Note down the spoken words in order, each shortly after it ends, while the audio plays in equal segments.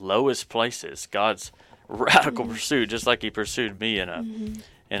lowest places. God's radical pursuit, just like He pursued me in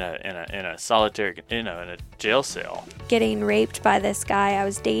a solitary, in a jail cell. Getting raped by this guy I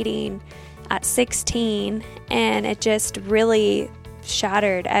was dating at 16, and it just really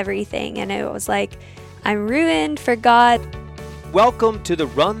shattered everything. And it was like, I'm ruined for God. Welcome to the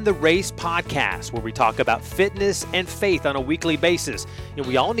Run the Race podcast, where we talk about fitness and faith on a weekly basis.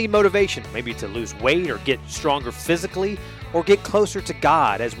 We all need motivation, maybe to lose weight or get stronger physically or get closer to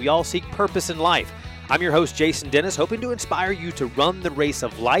God as we all seek purpose in life. I'm your host, Jason Dennis, hoping to inspire you to run the race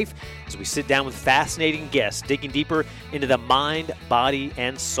of life as we sit down with fascinating guests, digging deeper into the mind, body,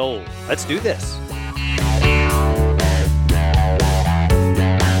 and soul. Let's do this.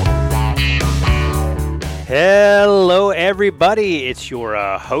 Hello, everybody. It's your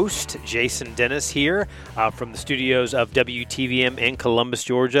host, Jason Dennis, here from the studios of WTVM in Columbus,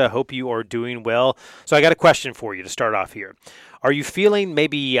 Georgia. I hope you are doing well. So I got a question for you to start off here. Are you feeling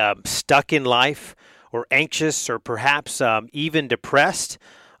maybe stuck in life or anxious or perhaps even depressed?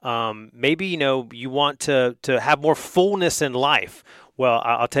 Maybe, you want to have more fullness in life. Well,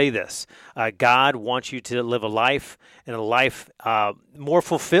 I'll tell you this. God wants you to live a life and a life more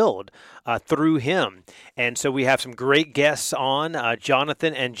fulfilled through Him. And so we have some great guests on,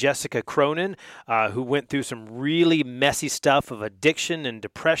 Jonathan and Jessica Cronin, who went through some really messy stuff of addiction and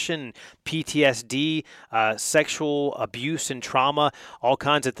depression, PTSD, sexual abuse and trauma, all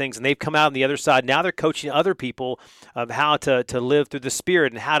kinds of things. And they've come out on the other side. Now they're coaching other people of how to live through the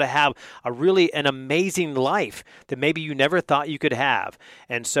Spirit and how to have an amazing life that maybe you never thought you could have.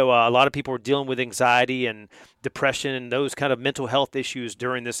 And so a lot of people are dealing with anxiety and depression and those kind of mental health issues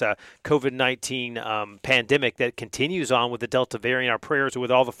during this COVID-19 pandemic that continues on with the Delta variant. Our prayers are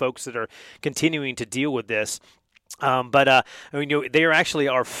with all the folks that are continuing to deal with this. But they are actually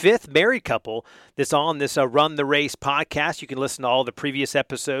our fifth married couple that's on this Run the Race podcast. You can listen to all the previous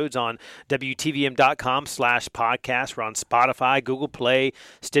episodes on WTVM.com/podcast. We're on Spotify, Google Play,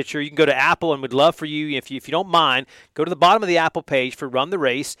 Stitcher. You can go to Apple, and we'd love for you, if you don't mind, go to the bottom of the Apple page for Run the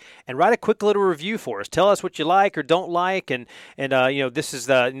Race and write a quick little review for us. Tell us what you like or don't like. And this is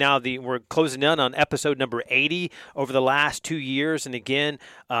we're closing in on episode number 80 over the last 2 years. And again,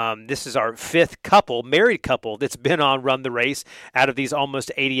 this is our fifth married couple that's been on Run the Race out of these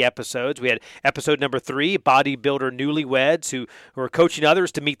almost 80 episodes. We had episode number 3, bodybuilder newlyweds who are coaching others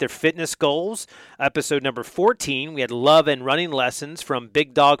to meet their fitness goals. Episode number 14, we had love and running lessons from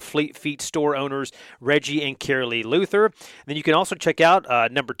Big Dog Fleet Feet store owners Reggie and Carolee Luther. And then you can also check out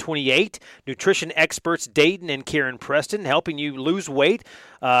number 28, nutrition experts Dayton and Karen Preston, helping you lose weight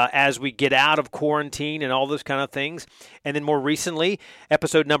as we get out of quarantine and all those kind of things. And then more recently,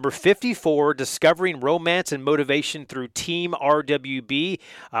 episode number 54, discovering romance and motivation through Team RWB.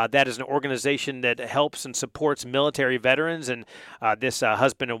 That is an organization that helps and supports military veterans, and this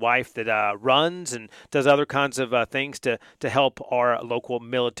husband and wife that runs and does other kinds of things to help our local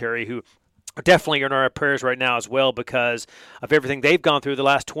military who definitely in our prayers right now as well because of everything they've gone through the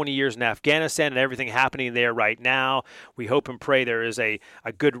last 20 years in Afghanistan and everything happening there right now. We hope and pray there is a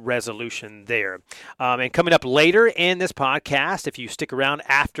good resolution there. And coming up later in this podcast, if you stick around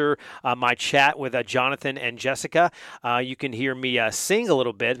after my chat with Jonathan and Jessica, you can hear me sing a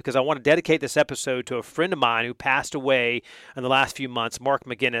little bit because I want to dedicate this episode to a friend of mine who passed away in the last few months, Mark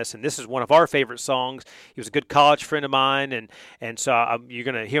McGinnis, and this is one of our favorite songs. He was a good college friend of mine, and so you're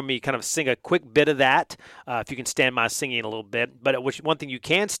going to hear me kind of sing a quick bit of that, if you can stand my singing a little bit. But one thing you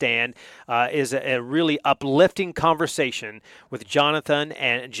can stand is a really uplifting conversation with Jonathan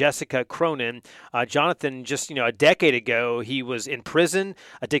and Jessica Cronin. Jonathan, just a decade ago, he was in prison,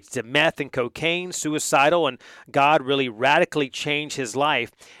 addicted to meth and cocaine, suicidal, and God really radically changed his life.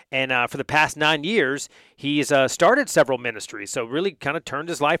 And for the past 9 years, he's started several ministries, so really kind of turned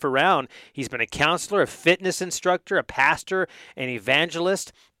his life around. He's been a counselor, a fitness instructor, a pastor, an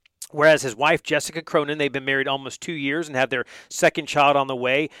evangelist. Whereas his wife, Jessica Cronin, they've been married almost 2 years and have their second child on the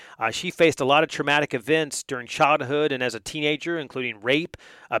way. She faced a lot of traumatic events during childhood and as a teenager, including rape,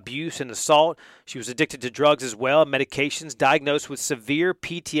 abuse, and assault. She was addicted to drugs as well, medications, diagnosed with severe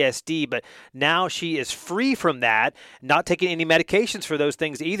PTSD. But now she is free from that, not taking any medications for those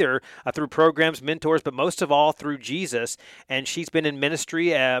things either, through programs, mentors, but most of all through Jesus. And she's been in ministry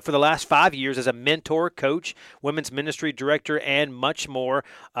for the last 5 years as a mentor, coach, women's ministry director, and much more.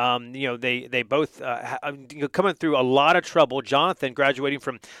 They both coming through a lot of trouble. Jonathan graduating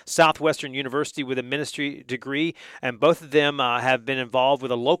from Southwestern University with a ministry degree, and both of them have been involved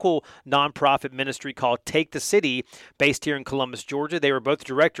with a local nonprofit ministry called Take the City, based here in Columbus, Georgia. They were both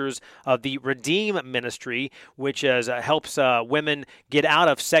directors of the Redeem Ministry, which helps women get out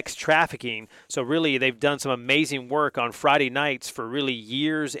of sex trafficking. So really, they've done some amazing work on Friday nights for really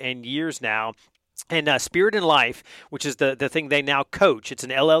years and years now. And Spirit and Life, which is the thing they now coach. It's an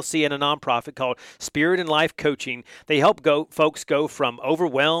LLC and a nonprofit called Spirit and Life Coaching. They help folks go from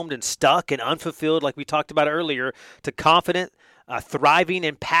overwhelmed and stuck and unfulfilled, like we talked about earlier, to confident, thriving,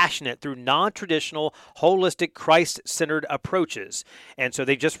 and passionate through non-traditional, holistic, Christ-centered approaches. And so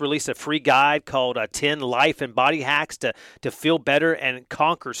they just released a free guide called 10 Life and Body Hacks to feel better and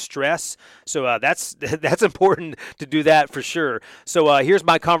conquer stress. So that's important to do that for sure. So here's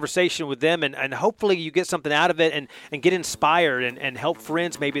my conversation with them, and hopefully you get something out of it and get inspired and help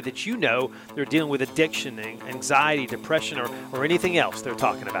friends maybe that they're dealing with addiction, anxiety, depression, or anything else they're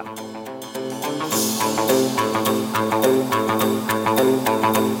talking about.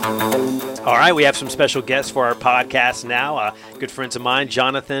 All right, we have some special guests for our podcast now. Good friends of mine,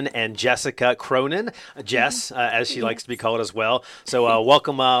 Jonathan and Jessica Cronin, Jess, as she likes to be called as well. So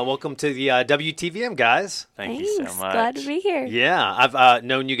welcome to the WTVM, guys. Thanks. You so much. Glad to be here. Yeah, I've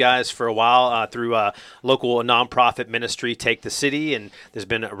known you guys for a while through a local nonprofit ministry, Take the City, and there's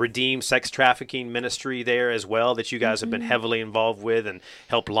been a Redeem sex trafficking ministry there as well that you guys have been heavily involved with and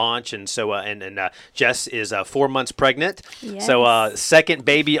helped launch. And so, Jess is 4 months pregnant, Yes. so second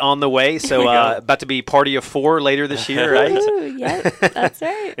baby on the way. So about to be party of 4 later this year, right? Ooh, yep, that's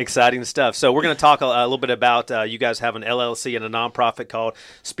right. Exciting stuff. So we're going to talk a little bit about you guys have an LLC and a nonprofit called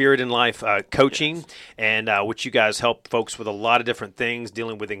Spirit and Life Coaching, and which you guys help folks with a lot of different things,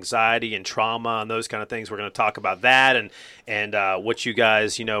 dealing with anxiety and trauma and those kind of things. We're going to talk about that and what you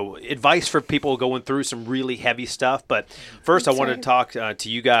guys, advice for people going through some really heavy stuff. But first, I wanted to talk to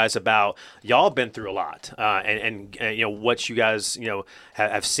you guys about y'all have been through a lot and what you guys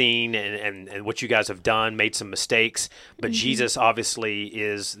have seen and what you guys have done, made some mistakes, but Jesus obviously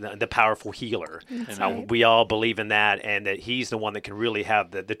is the powerful healer. We all believe in that, and that he's the one that can really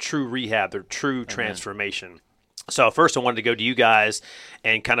have the true rehab, the true transformation. So first, I wanted to go to you guys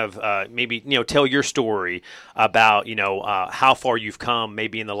and kind of maybe tell your story about how far you've come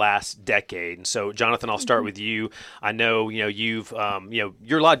maybe in the last decade. And so, Jonathan, I'll start with you. I know you've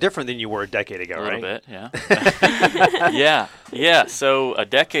you're a lot different than you were a decade ago, right? A little bit, yeah. yeah. So a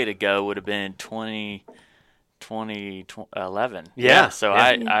decade ago would have been 2011. Yeah. So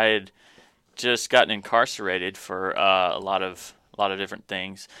I had just gotten incarcerated for a lot of different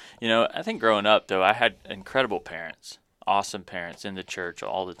things. I think growing up, though, I had incredible parents, awesome parents in the church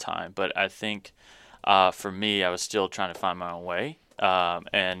all the time. But I think for me, I was still trying to find my own way.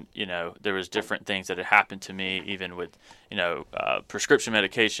 And there was different things that had happened to me, even with, prescription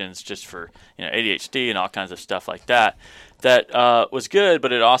medications just for, ADHD and all kinds of stuff like that. That was good,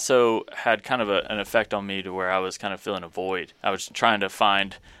 but it also had kind of an effect on me to where I was kind of feeling a void. I was trying to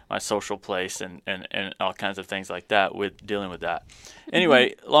find my social place and all kinds of things like that with dealing with that.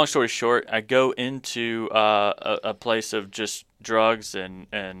 Anyway, long story short, I go into a place of just drugs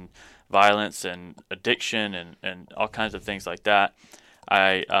and violence and addiction and all kinds of things like that.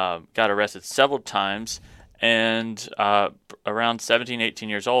 I got arrested several times, and around 17, 18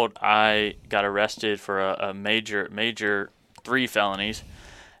 years old, I got arrested for a major 3 felonies.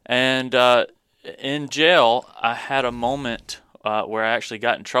 And in jail, I had a moment where I actually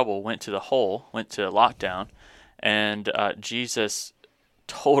got in trouble, went to lockdown, and Jesus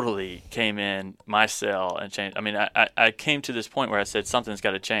totally came in my cell and changed. I mean, I came to this point where I said, something's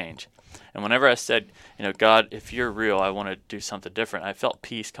got to change. And whenever I said, God, if you're real, I want to do something different, I felt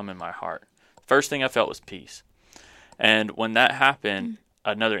peace come in my heart. First thing I felt was peace. And when that happened,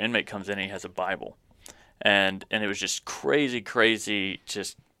 another inmate comes in and he has a Bible. And it was just crazy,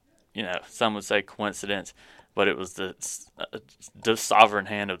 just, some would say coincidence, but it was the sovereign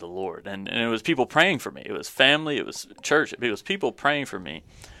hand of the Lord. And it was people praying for me. It was family, it was church, it was people praying for me.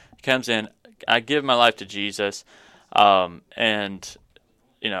 He comes in, I give my life to Jesus, and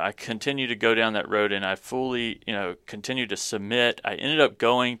I continue to go down that road, and I fully, continue to submit. I ended up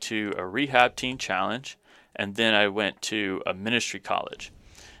going to a rehab teen challenge, and then I went to a ministry college.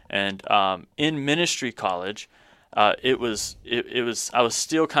 And in ministry college, I was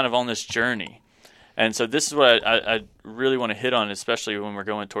still kind of on this journey. And so this is what I really want to hit on, especially when we're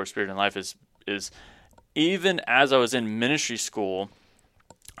going towards Spirit and Life, is even as I was in ministry school,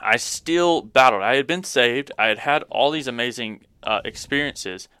 I still battled. I had been saved. I had had all these amazing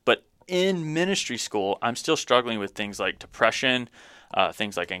experiences, but in ministry school, I'm still struggling with things like depression,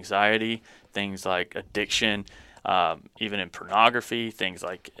 things like anxiety, things like addiction, even in pornography, things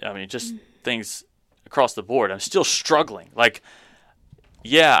like, just things across the board. I'm still struggling. Like,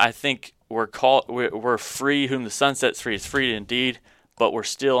 yeah, I think we're free. Whom the Son sets free is free indeed. But I'm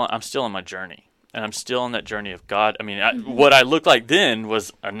still on my journey, and I'm still on that journey of God. What I looked like then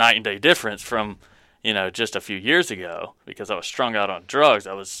was a night and day difference from, just a few years ago, because I was strung out on drugs.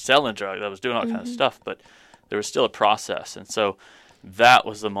 I was selling drugs. I was doing all kinds of stuff, but there was still a process. And so that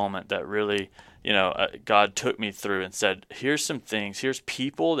was the moment that really, God took me through and said, here's some things, here's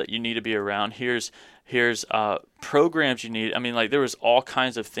people that you need to be around. Here's programs you need. There was all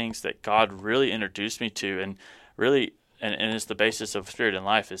kinds of things that God really introduced me to, and really, and it's the basis of Spirit in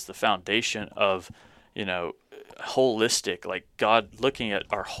Life, is the foundation of, holistic, like God looking at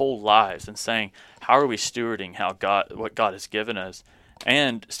our whole lives and saying, how are we stewarding what God has given us,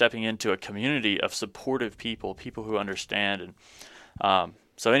 and stepping into a community of supportive people who understand. And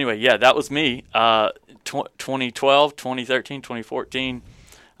so anyway, yeah, that was me. 2012, 2013, 2014,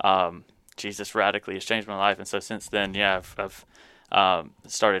 Jesus radically has changed my life. And so since then, yeah, I've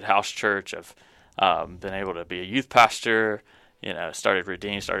started house church. I've been able to be a youth pastor, started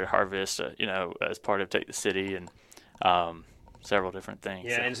Redeem, started Harvest, as part of Take the City, and several different things.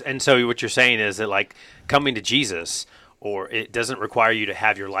 Yeah, and so what you're saying is that, like, coming to Jesus, or it doesn't require you to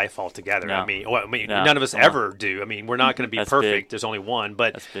have your life all together. No. None of us ever do. We're not going to be That's perfect. big. There's only one,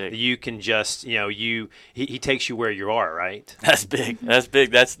 but you can just, he takes you where you are, right? That's big. That's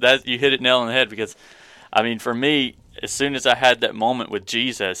big. That's you hit it nail on the head, because, for me, as soon as I had that moment with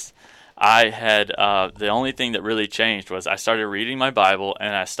Jesus, I had the only thing that really changed was I started reading my Bible,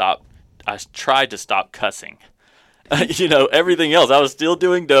 and I tried to stop cussing. Everything else. I was still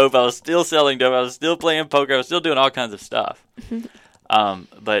doing dope. I was still selling dope. I was still playing poker. I was still doing all kinds of stuff.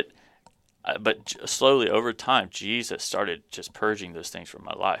 But slowly over time, Jesus started just purging those things from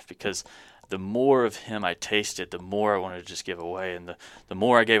my life, because the more of him I tasted, the more I wanted to just give away. And the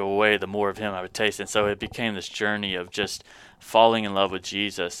more I gave away, the more of him I would taste. And so it became this journey of just falling in love with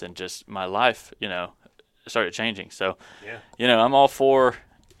Jesus, and just my life, started changing. So, I'm all for,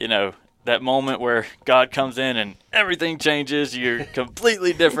 that moment where God comes in and everything changes. You're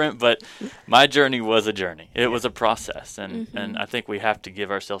completely different. But my journey was a journey. It was a process. And I think we have to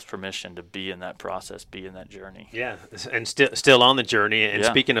give ourselves permission to be in that process, be in that journey. Yeah, and still on the journey. And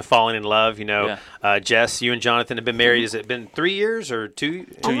speaking of falling in love, Jess, you and Jonathan have been married. Has it been 3 years or 2 years?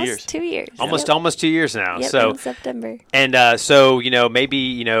 Almost 2 years. Almost 2 years now. Yep, so in September. And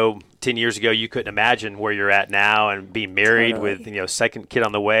maybe 10 years ago you couldn't imagine where you're at now, and being married with second kid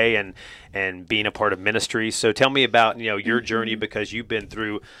on the way, and being a part of ministry. So tell me about your journey, because you've been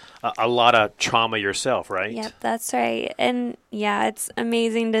through a lot of trauma yourself, right? Yep, that's right. And yeah, it's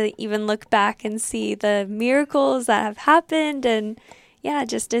amazing to even look back and see the miracles that have happened, and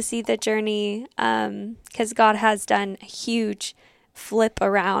just to see the journey, because God has done a huge flip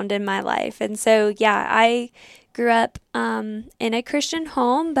around in my life. And so I grew up in a Christian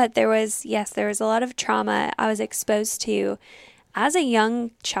home, but there was a lot of trauma I was exposed to as a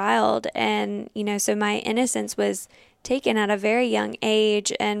young child. And, so my innocence was taken at a very young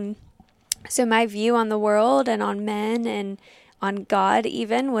age. And so my view on the world and on men and on God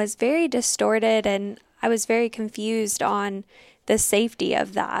even was very distorted. And I was very confused on the safety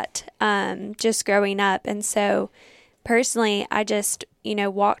of that, just growing up. And so personally, I just,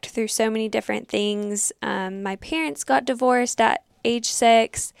 walked through so many different things. My parents got divorced at age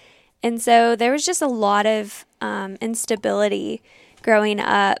 6. And so there was just a lot of instability growing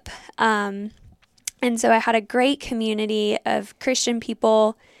up. And so I had a great community of Christian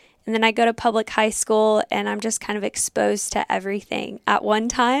people. And then I go to public high school, and I'm just kind of exposed to everything at one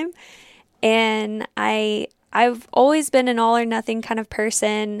time. And I've always been an all or nothing kind of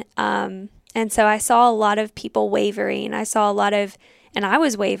person. And so I saw a lot of people wavering. And I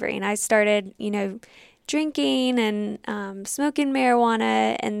was wavering. I started, drinking and smoking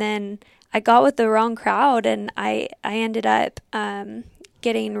marijuana. And then I got with the wrong crowd, and I ended up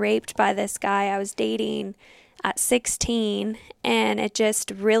getting raped by this guy I was dating at 16. And it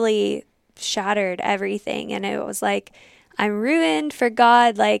just really shattered everything. And it was like, I'm ruined for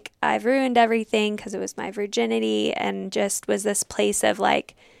God. Like, I've ruined everything, because it was my virginity, and just was this place of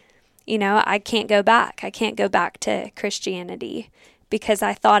like, I can't go back. I can't go back to Christianity, because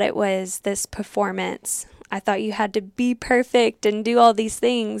I thought it was this performance. I thought you had to be perfect and do all these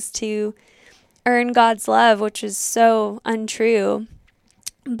things to earn God's love, which is so untrue.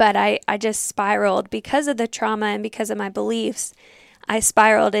 But I just spiraled because of the trauma and because of my beliefs. I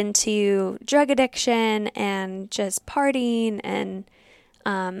spiraled into drug addiction and just partying and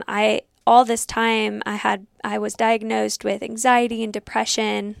I all this time I was diagnosed with anxiety and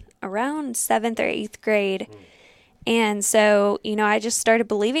depression around 7th or 8th grade. And so, I just started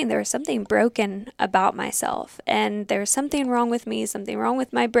believing there was something broken about myself, and there was something wrong with me, something wrong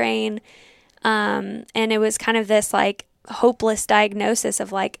with my brain. And it was kind of this like hopeless diagnosis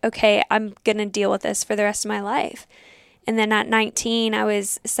of like, okay, I'm going to deal with this for the rest of my life. And then at 19, I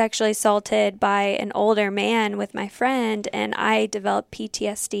was sexually assaulted by an older man with my friend, and I developed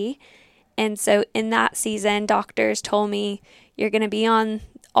PTSD. And so in that season, doctors told me, you're going to be on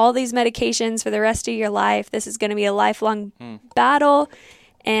all these medications for the rest of your life. This is going to be a lifelong battle.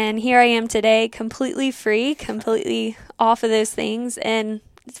 And here I am today, completely free, completely off of those things, and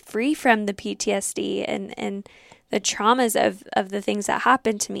free from the PTSD and the traumas of the things that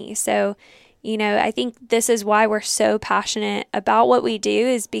happened to me. So, I think this is why we're so passionate about what we do,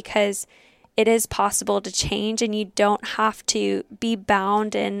 is because it is possible to change, and you don't have to be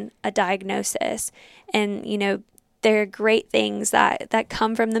bound in a diagnosis. And, there are great things that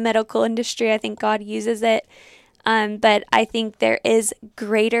come from the medical industry. I think God uses it. But I think there is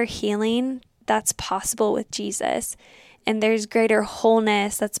greater healing that's possible with Jesus, and there's greater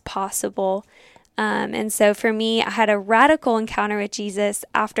wholeness that's possible. And so for me, I had a radical encounter with Jesus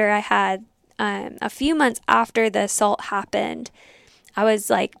after I had a few months after the assault happened. I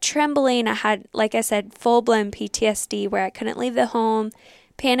was like trembling. I had, like I said, full-blown PTSD where I couldn't leave the home,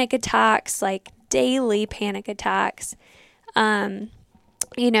 panic attacks, like daily panic attacks. And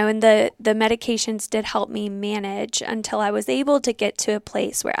the medications did help me manage until I was able to get to a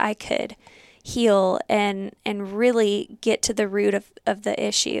place where I could heal and really get to the root of the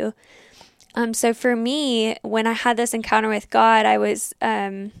issue. So for me, when I had this encounter with God, I was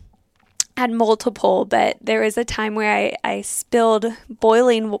had multiple, but there was a time where I spilled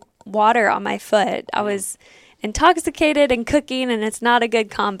boiling water on my foot. I was intoxicated and cooking, and it's not a good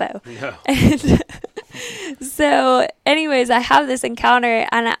combo. No. And so anyways, I have this encounter,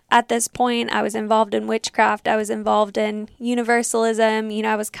 and at this point I was involved in witchcraft. I was involved in universalism.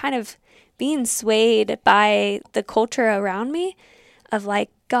 I was kind of being swayed by the culture around me of like,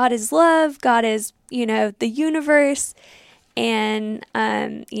 God is love, God is, the universe. And,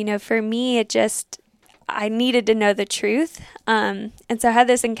 for me, I needed to know the truth. And so I had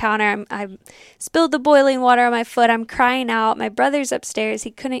this encounter. I spilled the boiling water on my foot. I'm crying out. My brother's upstairs.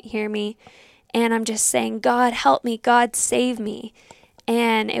 He couldn't hear me. And I'm just saying, God, help me. God, save me.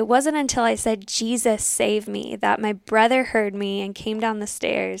 And it wasn't until I said, Jesus, save me, that my brother heard me and came down the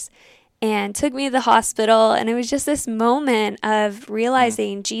stairs and took me to the hospital. And it was just this moment of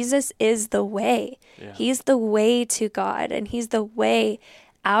realizing Jesus is the way. Yeah. He's the way to God, and he's the way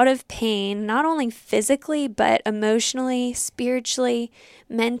out of pain, not only physically, but emotionally, spiritually,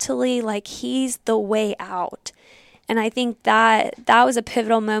 mentally. Like, he's the way out. And I think that was a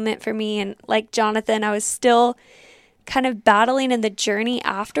pivotal moment for me. And like Jonathan, I was still kind of battling in the journey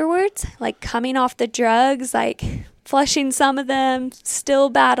afterwards, like coming off the drugs, like flushing some of them, still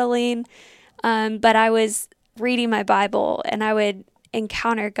battling. But I was reading my Bible, and I would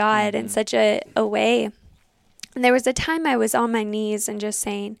encounter God in such a way. And there was a time I was on my knees and just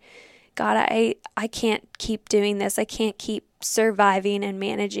saying, God, I can't keep doing this. I can't keep surviving and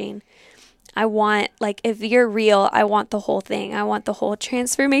managing. I want, like, if you're real, I want the whole thing. I want the whole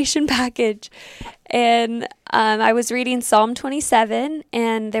transformation package. And I was reading Psalm 27,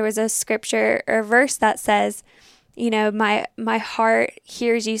 and there was a scripture or verse that says, my heart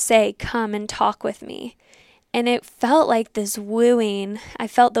hears you say, come and talk with me. And it felt like this wooing. I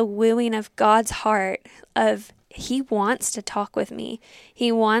felt the wooing of God's heart of, he wants to talk with me.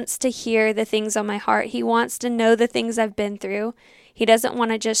 He wants to hear the things on my heart. He wants to know the things I've been through. He doesn't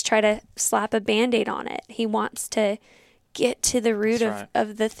want to just try to slap a Band-Aid on it. He wants to get to the root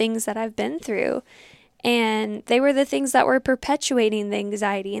of the things that I've been through. And they were the things that were perpetuating the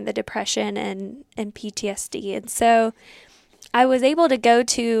anxiety and the depression and PTSD. And so I was able to go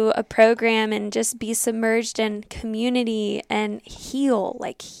to a program and just be submerged in community and heal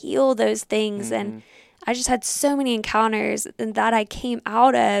those things. Mm-hmm. And I just had so many encounters that I came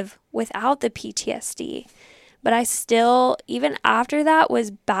out of without the PTSD. But I still, even after that,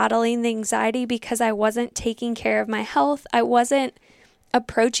 was battling the anxiety because I wasn't taking care of my health. I wasn't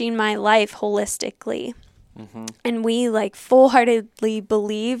approaching my life holistically. Mm-hmm. And we full-heartedly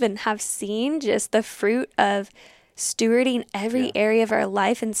believe and have seen just the fruit of stewarding every area of our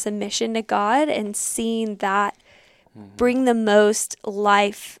life in submission to God and seeing that bring the most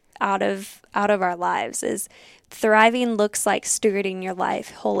life out of our lives. Is thriving looks like stewarding your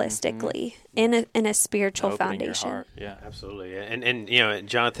life holistically in a spiritual foundation. Your heart. Yeah, absolutely. And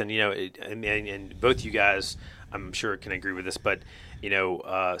Jonathan, and both you guys, I'm sure can agree with this, but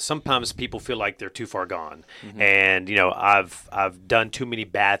sometimes people feel like they're too far gone, and I've done too many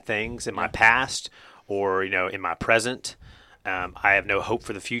bad things in my past, or in my present. I have no hope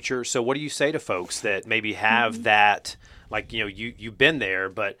for the future. So what do you say to folks that maybe have that, like, you've been there,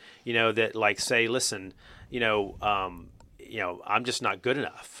 but that, like, say, listen, I'm just not good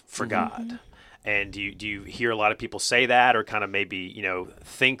enough for God. And do you hear a lot of people say that, or kind of maybe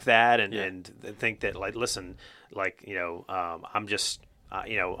think that, and think that, like, listen, like, I'm just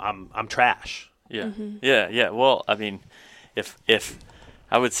I'm trash. Yeah. Well, I mean, if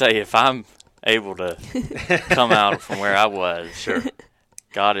I would say, if I'm able to come out from where I was, sure,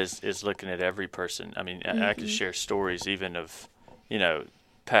 God is looking at every person. I mean, I could share stories even of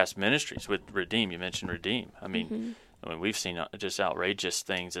past ministries with Redeem. You mentioned Redeem. I mean, we've seen just outrageous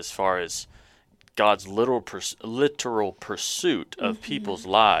things as far as God's literal pursuit of people's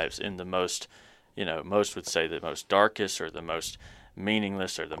lives in the most, most would say the most darkest, or the most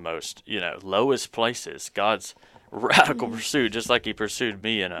meaningless, or the most, lowest places. God's radical pursuit, just like He pursued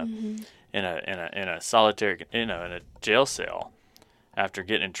me in a solitary, in a jail cell after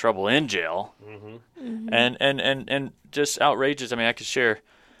getting in trouble in jail, and just outrageous. I mean, I could share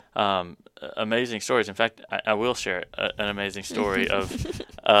amazing stories. In fact, I will share an amazing story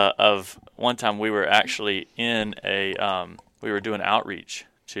of one time we were actually in we were doing outreach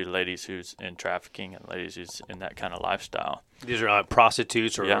to ladies who's in trafficking and ladies who's in that kind of lifestyle. These are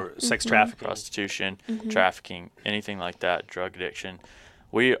prostitutes or sex trafficking, prostitution, trafficking, anything like that, drug addiction.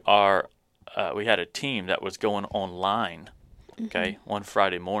 We had a team that was going online, one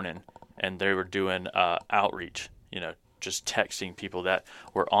Friday morning, and they were doing outreach, just texting people that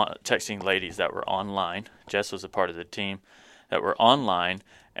were texting ladies that were online. Jess was a part of the team that were online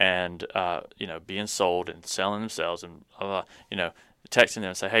and, being sold and selling themselves and, texting them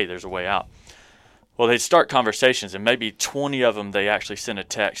and say, hey, there's a way out. Well, they'd start conversations, and maybe 20 of them they actually sent a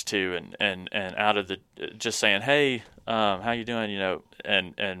text to, and out of the just saying, hey, how you doing,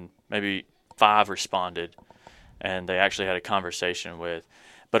 and maybe 5 responded, and they actually had a conversation with.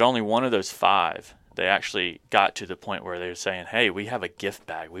 But only one of those 5, they actually got to the point where they were saying, hey, we have a gift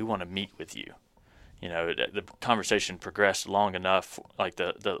bag. We want to meet with you. The conversation progressed long enough, like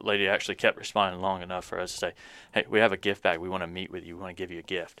the lady actually kept responding long enough for us to say, hey, we have a gift bag. We want to meet with you. We want to give you a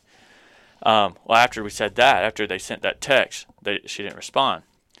gift. Well, after we said that, after they sent that text, she didn't respond.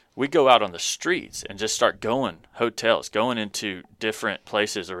 We go out on the streets and just start going going into different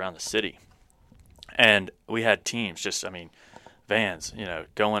places around the city. And we had teams, vans,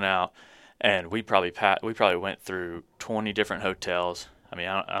 going out, and we probably went through 20 different hotels. I mean,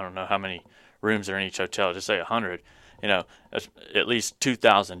 I don't know how many rooms are in each hotel, just say 100, that's at least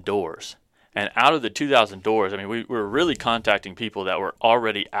 2,000 doors. And out of the 2,000 doors, I mean, we were really contacting people that were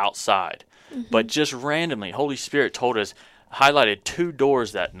already outside. But just randomly, Holy Spirit highlighted 2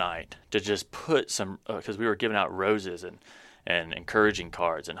 doors that night to just put some, because we were giving out roses and encouraging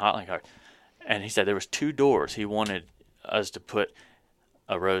cards and hotline cards. And He said there was 2 doors He wanted us to put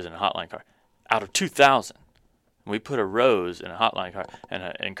a rose and a hotline card. Out of 2,000, we put a rose and a hotline card and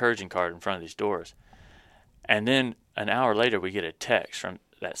an encouraging card in front of these doors. And then an hour later, we get a text from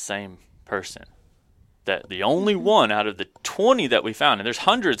that same person that the only one out of the 20 that we found, and there's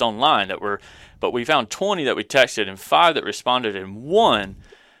hundreds online but we found 20 that we texted, and 5 that responded, and 1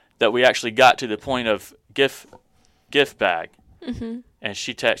 that we actually got to the point of gift bag. And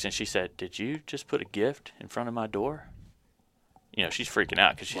she texted and she said, did you just put a gift in front of my door? She's freaking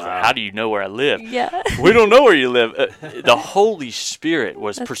out because she's like, how do you know where I live? Yeah. We don't know where you live. The Holy Spirit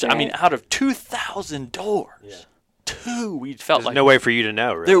was, right. I mean, out of 2,000 doors, 2, we felt There's like no way for you to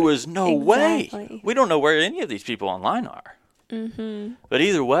know, really. There was no Exactly. way. We don't know where any of these people online are. But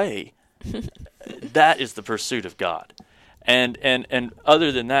either way, that is the pursuit of God. And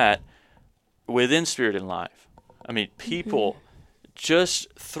other than that, within Spirit and Life, I mean, people just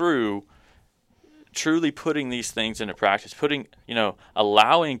through truly putting these things into practice,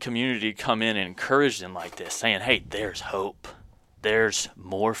 allowing community to come in and encourage them like this, saying, hey, there's hope. There's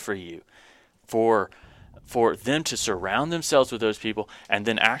more for you. For them to surround themselves with those people and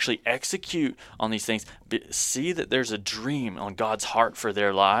then actually execute on these things, see that there's a dream on God's heart for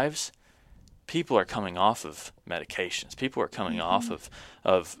their lives. People are coming off of medications. People are coming off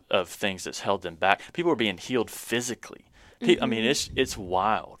of things that's held them back. People are being healed physically. I mean, it's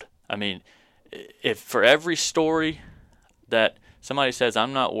wild. I mean, if for every story that somebody says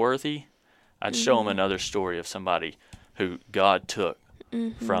I'm not worthy, I'd show them another story of somebody who God took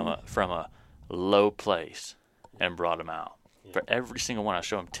from a low place and brought them out. For every single one, I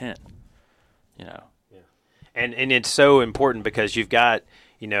show them 10. And it's so important because you've got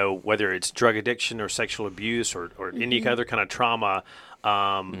whether it's drug addiction or sexual abuse or any other kind of trauma,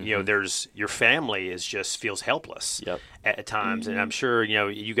 there's your family feels helpless at times. And I'm sure,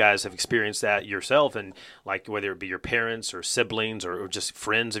 you guys have experienced that yourself, and like whether it be your parents or siblings or just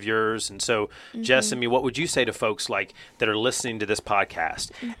friends of yours. And so, Jess, what would you say to folks like that are listening to this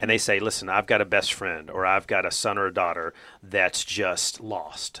podcast and they say, listen, I've got a best friend or I've got a son or a daughter that's just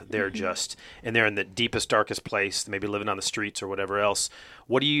lost. They're and they're in the deepest, darkest place, maybe living on the streets or whatever else.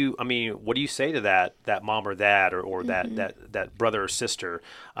 What do you say to that mom or dad or that brother or sister?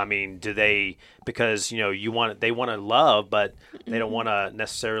 Do they, because they want to love, but they don't want to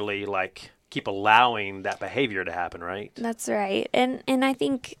necessarily keep allowing that behavior to happen, right? That's right. And I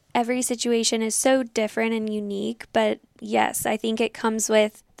think every situation is so different and unique, but yes, I think it comes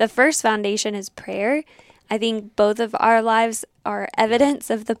with the first foundation is prayer. I think both of our lives are evidence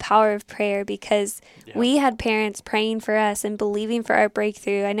of the power of prayer because we had parents praying for us and believing for our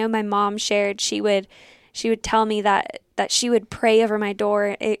breakthrough. I know my mom shared she would tell me that she would pray over my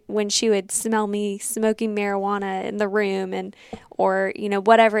door when she would smell me smoking marijuana in the room or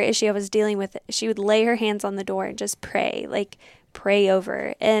whatever issue I was dealing with. She would lay her hands on the door and just pray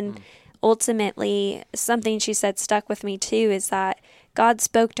over. And ultimately, something she said stuck with me too is that God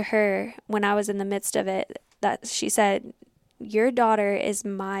spoke to her when I was in the midst of it, that she said, your daughter is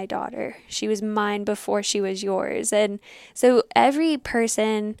my daughter. She was mine before she was yours. And so every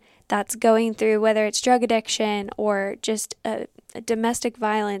person that's going through, whether it's drug addiction or just a domestic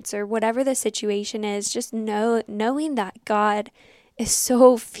violence or whatever the situation is, just knowing that God is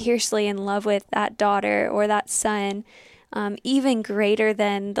so fiercely in love with that daughter or that son, even greater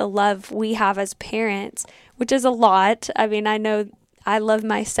than the love we have as parents, which is a lot. I know I love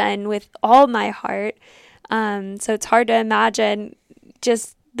my son with all my heart. So it's hard to imagine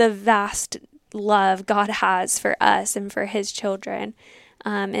just the vast love God has for us and for his children.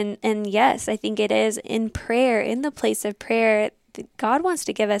 And yes, I think it is in prayer, in the place of prayer, God wants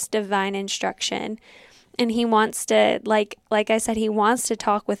to give us divine instruction. And he wants to, like I said, he wants to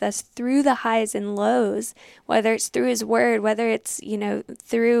talk with us through the highs and lows, whether it's through his word, whether it's,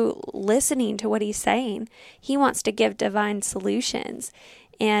 through listening to what he's saying. He wants to give divine solutions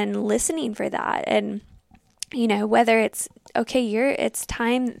and listening for that. And, whether it's, it's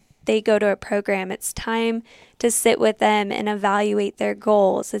time they go to a program, it's time to sit with them and evaluate their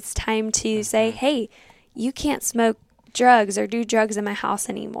goals. It's time to say, hey, you can't smoke drugs or do drugs in my house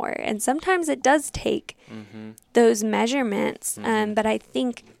anymore. And sometimes it does take those measurements. But I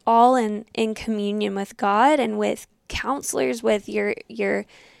think all in communion with God and with counselors, with your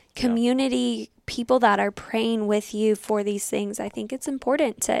community, people that are praying with you for these things, I think it's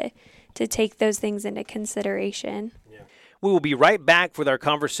important to take those things into consideration. We will be right back with our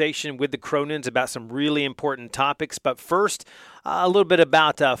conversation with the Cronins about some really important topics. But first, a little bit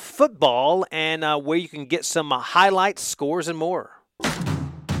about football and where you can get some highlights, scores, and more.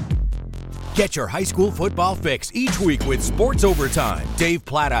 Get your high school football fix each week with Sports Overtime. Dave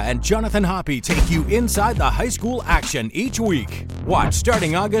Plata and Jonathan Hoppy take you inside the high school action each week. Watch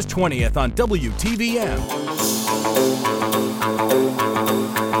starting August 20th on WTVM.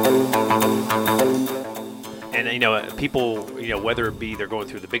 And, people, whether it be they're going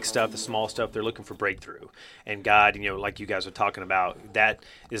through the big stuff, the small stuff, they're looking for breakthrough. And God, like you guys are talking about, that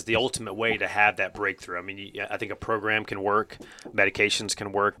is the ultimate way to have that breakthrough. I think a program can work, medications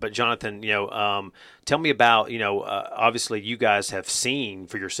can work. But Jonathan, tell me about, obviously you guys have seen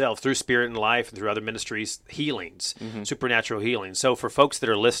for yourself through Spirit and Life and through other ministries, healings, supernatural healings. So for folks that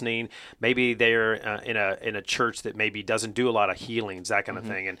are listening, maybe they're in a church that maybe doesn't do a lot of healings, that kind of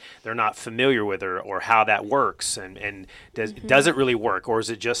thing, and they're not familiar with her or how that works, and does it really work, or is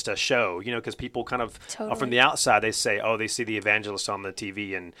it just a show? Because people kind of from the outside, they say, oh, they see the evangelist on the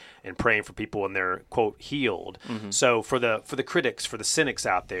TV and praying for people and they're, quote, healed. So for the critics, for the cynics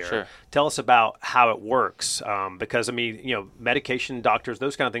out there, tell us about how it works, because medication, doctors,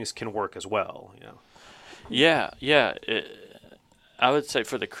 those kind of things can work as well. I would say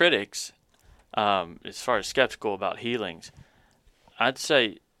for the critics, as far as skeptical about healings, I'd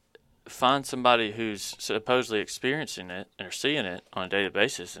say find somebody who's supposedly experiencing it or seeing it on a daily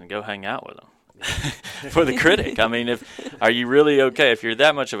basis and go hang out with them. For the critic, are you really okay? If you're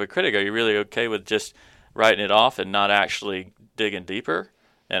that much of a critic, are you really okay with just writing it off and not actually digging deeper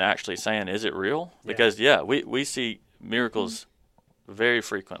and actually saying, is it real? Because we see miracles very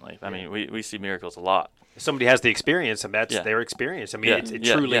frequently. We see miracles a lot. If somebody has the experience, and that's their experience. It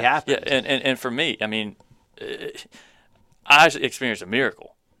truly happens. Yeah, and for me, I experienced a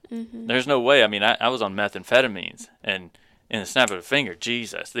miracle. There's no way. I was on methamphetamines, and in the snap of a finger,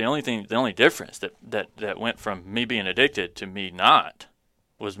 Jesus. The only difference that went from me being addicted to me not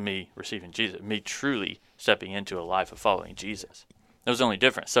was me receiving Jesus, me truly stepping into a life of following Jesus. That was the only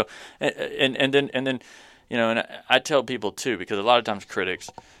difference. So, and then, you know, and I tell people too, because a lot of times critics,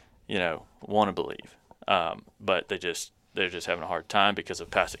 you know, want to believe, but they're just having a hard time because of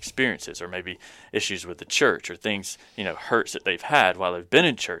past experiences, or maybe issues with the church, or things, you know, hurts that they've had while they've been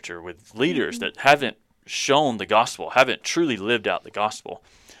in church, or with leaders that haven't shown the gospel, haven't truly lived out the gospel.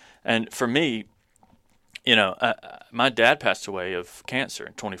 And for me, you know, my dad passed away of cancer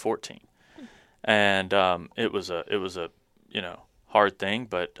in 2014, and it was a you know, hard thing,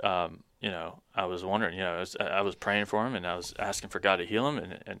 but you know, I was wondering, you know, I was praying for him, and I was asking for God to heal him,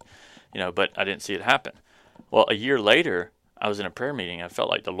 and you know, but I didn't see it happen. Well, a year later, I was in a prayer meeting. I felt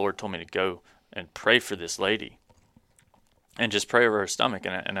like the Lord told me to go and pray for this lady, and just pray over her stomach.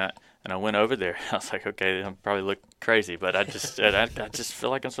 And I went over there. I was like, okay, I probably look crazy, but I just said, I just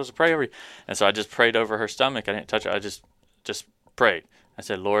feel like I'm supposed to pray over you. And so I just prayed over her stomach. I didn't touch her. I just prayed. I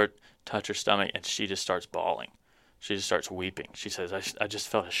said, Lord, touch her stomach, and she just starts bawling. She just starts weeping. She says, I just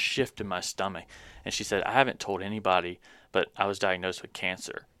felt a shift in my stomach. And she said, I haven't told anybody, but I was diagnosed with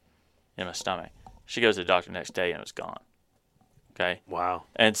cancer in my stomach. She goes to the doctor the next day, and it was gone. Okay? Wow.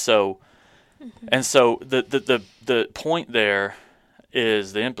 And so the point there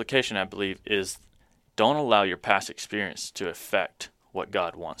is, the implication, I believe, is don't allow your past experience to affect what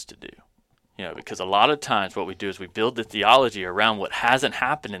God wants to do. You know, because a lot of times what we do is we build the theology around what hasn't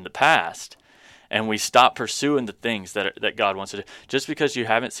happened in the past, and we stop pursuing the things that God wants to do. Just because you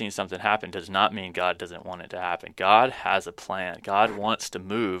haven't seen something happen does not mean God doesn't want it to happen. God has a plan. God wants to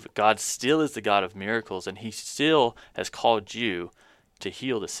move. God still is the God of miracles, and he still has called you to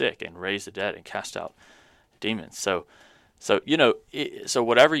heal the sick and raise the dead and cast out demons. So you know, so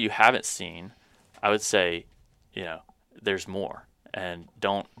whatever you haven't seen, I would say, you know, there's more. And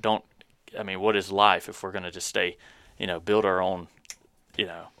don't. I mean, what is life if we're going to just stay, you know, build our own, you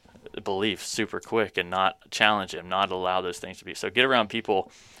know, belief super quick and not challenge them, not allow those things to be. So get around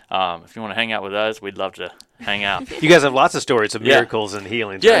people. If you want to hang out with us, we'd love to hang out. You guys have lots of stories of miracles and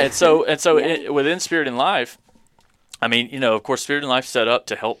healings. Yeah, right? and so within Spirit and Life, I mean, you know, of course, Spirit and Life set up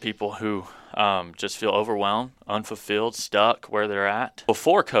to help people who just feel overwhelmed, unfulfilled, stuck where they're at.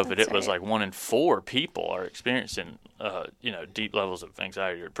 Before COVID, it was like 1 in 4 people are experiencing, you know, deep levels of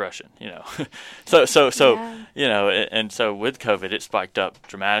anxiety or depression. You know, so you know, and so with COVID, it spiked up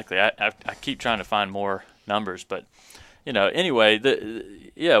dramatically. I keep trying to find more numbers, but you know, anyway,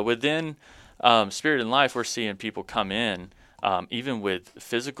 within Spirit and Life, we're seeing people come in, even with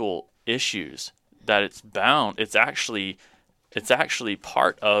physical issues, that it's actually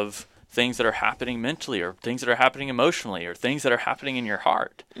part of things that are happening mentally, or things that are happening emotionally, or things that are happening in your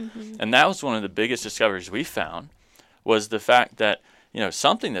heart. Mm-hmm. And that was one of the biggest discoveries we found, was the fact that, you know,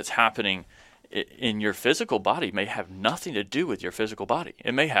 something that's happening in your physical body may have nothing to do with your physical body.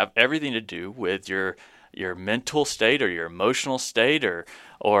 It may have everything to do with your mental state, or your emotional state,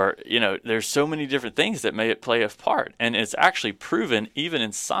 or you know, there's so many different things that may play a part. And it's actually proven even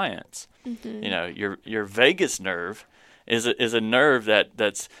in science. Mm-hmm. You know, your vagus nerve is a nerve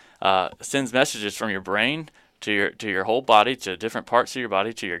that's sends messages from your brain to your whole body, to different parts of your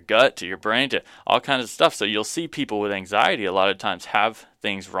body, to your gut, to your brain, to all kinds of stuff. So you'll see people with anxiety a lot of times have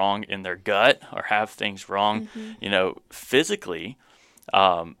things wrong in their gut, or have things wrong, mm-hmm. you know, physically.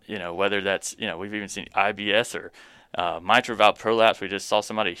 You know, whether that's, you know, we've even seen IBS or mitral valve prolapse. We just saw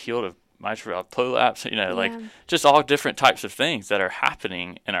somebody healed of mitral valve prolapse, you know, like just all different types of things that are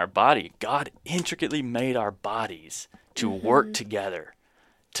happening in our body. God intricately made our bodies to mm-hmm. work together,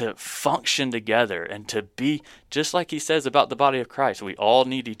 to function together, and to be, just like he says about the body of Christ, we all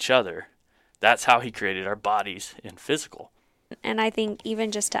need each other. That's how he created our bodies in physical. And I think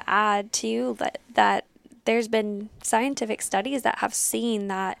even just to add to that there's been scientific studies that have seen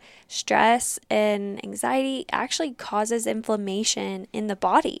that stress and anxiety actually causes inflammation in the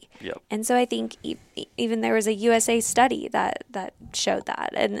body. Yep. And so I think even there was a USA study that showed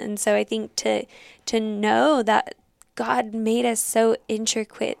that. And so I think to know that God made us so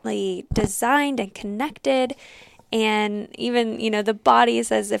intricately designed and connected, and even, you know, the body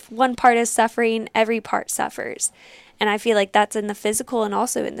says if one part is suffering, every part suffers. And I feel like that's in the physical and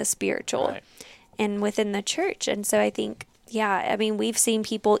also in the spiritual. Right. And within the church. And so I think, I mean, we've seen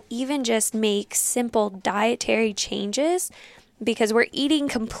people even just make simple dietary changes because we're eating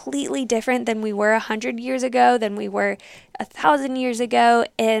completely different than we were 100 years ago, than we were 1,000 years ago.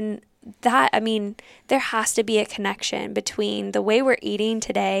 And that, I mean, there has to be a connection between the way we're eating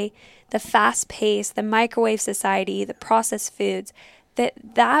today, the fast pace, the microwave society, the processed foods,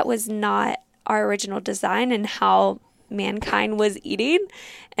 that was not our original design and how mankind was eating.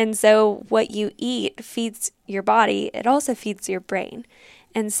 And so what you eat feeds your body. It also feeds your brain.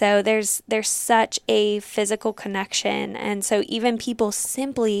 And so there's such a physical connection. And so even people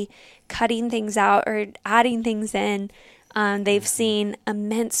simply cutting things out or adding things in, they've seen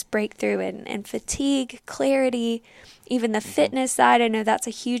immense breakthrough in fatigue, clarity, even the fitness side. I know that's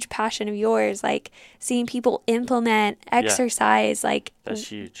a huge passion of yours, like seeing people implement exercise, like That's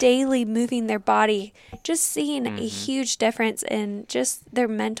huge. daily moving their body, just seeing a huge difference in just their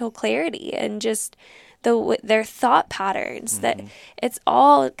mental clarity and just their thought patterns, that it's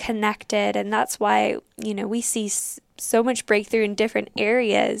all connected. And that's why, we see so much breakthrough in different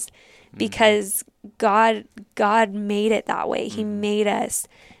areas, because God made it that way. He made us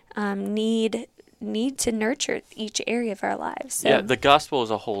need to nurture each area of our lives. So. Yeah, the gospel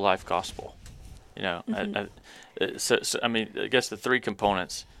is a whole life gospel. So I mean, I guess the three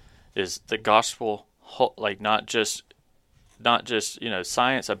components is the gospel, like not just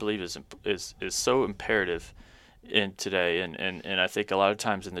science. I believe is so imperative in today, and I think a lot of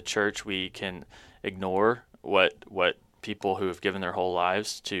times in the church we can ignore what people who have given their whole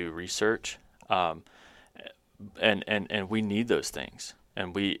lives to research, and we need those things.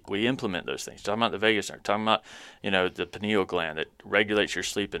 And we implement those things. Talking about the vagus nerve, talking about the pineal gland that regulates your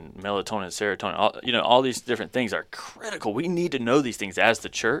sleep, and melatonin, serotonin. All these different things are critical. We need to know these things as the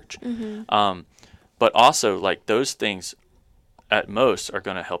church. But also, like, those things at most are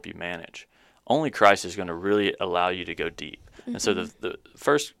going to help you manage. Only Christ is going to really allow you to go deep. And so the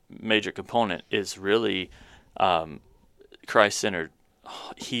first major component is really Christ-centered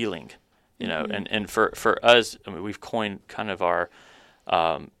healing. And for us, I mean, we've coined kind of our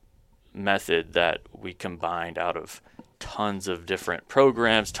method that we combined out of tons of different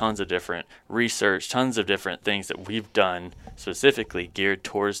programs, tons of different research, tons of different things that we've done specifically geared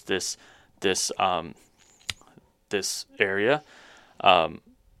towards this area,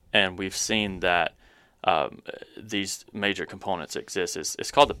 and we've seen that these major components exist.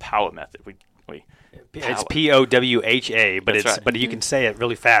 It's called the POWA method. It's POWHA, but That's right. but you can say it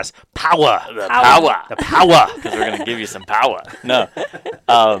really fast. Power. The power. The power. Because we're going to give you some power. No.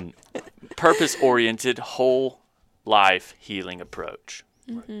 Purpose-oriented, whole life healing approach.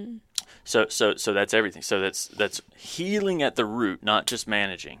 So that's everything. So that's healing at the root, not just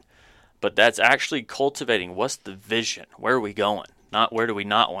managing, but that's actually cultivating what's the vision, where are we going, not where do we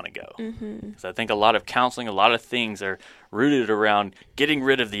not want to go. Because I think a lot of counseling, a lot of things are rooted around getting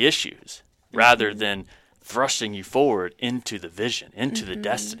rid of the issues rather than thrusting you forward into the vision, into the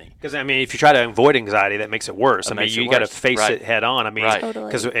destiny. Because, I mean, if you try to avoid anxiety, that makes it worse. That I mean, makes it you got to worse. face Right. it head on. I mean, Right.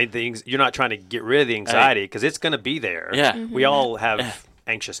 because you're not trying to get rid of the anxiety, because it's going to be there. Yeah. We all have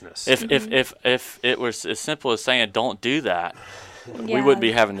anxiousness. If it was as simple as saying don't do that, we Yeah. wouldn't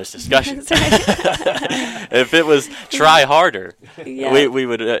be having this discussion. That's right. If it was try harder, Yeah. we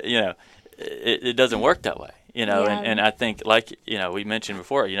would it doesn't work that way, Yeah. and I think, like we mentioned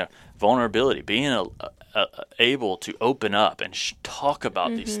before, vulnerability, being able to open up and talk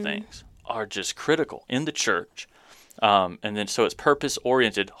about these things are just critical in the church. And then so it's purpose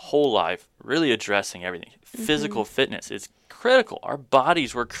oriented, whole life, really addressing everything. Physical fitness is critical. Our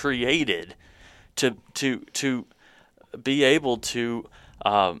bodies were created to be able to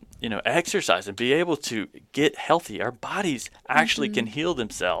exercise and be able to get healthy. Our bodies actually can heal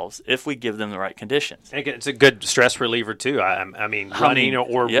themselves if we give them the right conditions. And it's a good stress reliever, too. I mean, running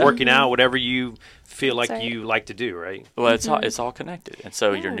or yeah. working out, whatever you feel like That's right. you like to do, right? Well, it's all connected, and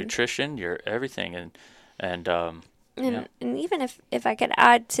so your nutrition, your everything, and even if I could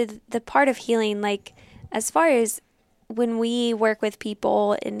add to the part of healing, like as far as when we work with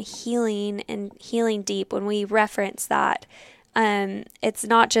people in healing and healing deep, when we reference that, it's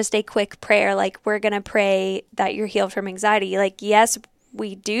not just a quick prayer, like we're going to pray that you're healed from anxiety. Like, yes,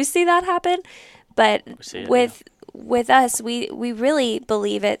 we do see that happen, but with us, we really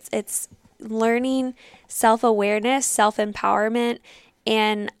believe it's learning self-awareness, self-empowerment,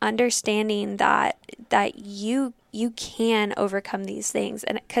 and understanding that you can overcome these things.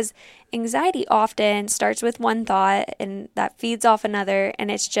 And because anxiety often starts with one thought and that feeds off another,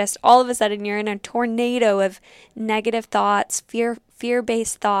 and it's just all of a sudden you're in a tornado of negative thoughts,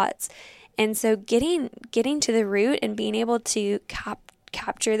 fear-based thoughts. And so getting to the root and being able to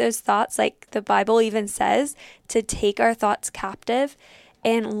capture those thoughts, like the Bible even says, to take our thoughts captive,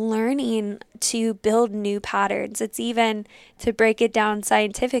 and learning to build new patterns. It's even, to break it down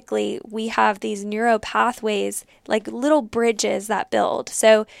scientifically, we have these neural pathways, like little bridges that build.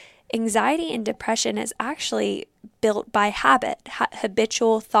 So anxiety and depression is actually built by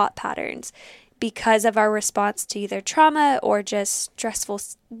habitual thought patterns, because of our response to either trauma or just stressful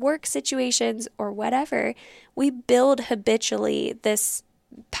work situations or whatever. We build habitually this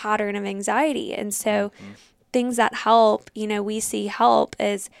pattern of anxiety. And so things that help, we see help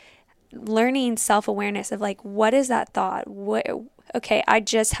is learning self-awareness of like, what is that thought? Okay, I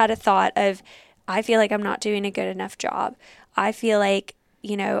just had a thought of, I feel like I'm not doing a good enough job. I feel like,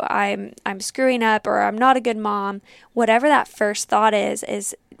 I'm screwing up, or I'm not a good mom. Whatever that first thought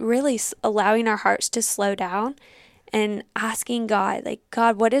is really allowing our hearts to slow down and asking God, like,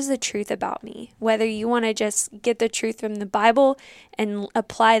 God, what is the truth about me? Whether you want to just get the truth from the Bible and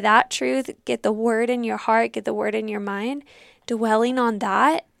apply that truth, get the word in your heart, get the word in your mind, dwelling on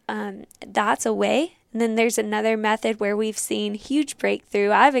that, that's a way. And then there's another method where we've seen huge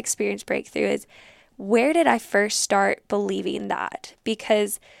breakthrough. I've experienced breakthrough is, where did I first start believing that?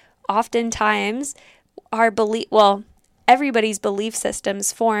 Because oftentimes everybody's belief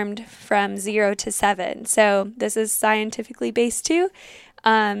system's formed from 0 to 7. So this is scientifically based too.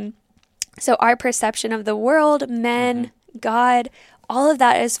 So our perception of the world, men, God, all of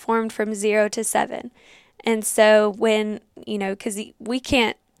that is formed from 0 to 7. And so when, because we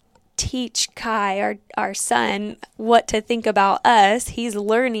can't teach Kai, our son, what to think about us, he's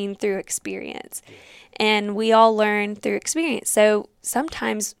learning through experience. And we all learn through experience. So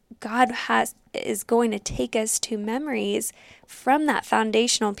sometimes God is going to take us to memories from that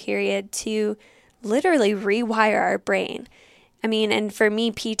foundational period to literally rewire our brain. I mean, and for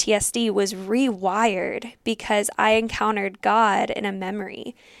me, PTSD was rewired because I encountered God in a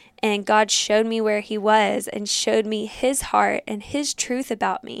memory. And God showed me where he was and showed me his heart and his truth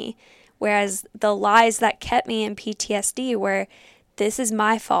about me. Whereas the lies that kept me in PTSD were, this is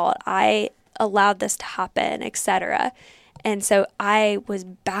my fault, I allowed this to happen, etc. And so I was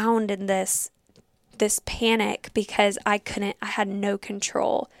bound in this panic because I had no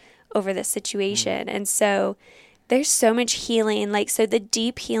control over the situation. And so there's so much healing. So the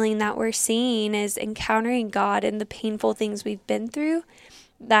deep healing that we're seeing is encountering God and the painful things we've been through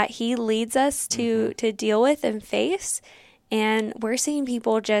that he leads us to deal with and face. And we're seeing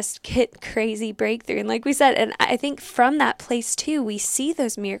people just get crazy breakthrough. And like we said, and I think from that place too, we see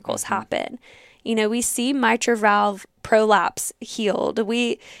those miracles happen. We see mitral valve prolapse healed.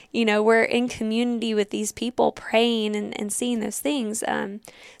 We're in community with these people praying and seeing those things.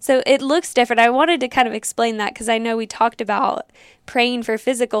 So it looks different. I wanted to kind of explain that because I know we talked about praying for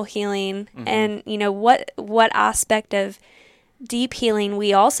physical healing and, what aspect of deep healing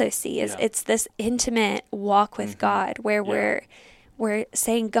we also see is it's this intimate walk with God where we're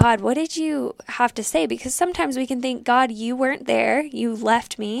saying, God, what did you have to say? Because sometimes we can think, God, you weren't there, you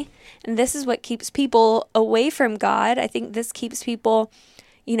left me, and this is what keeps people away from God. I think this keeps people,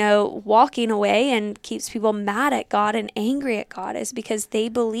 walking away and keeps people mad at God and angry at God, is because they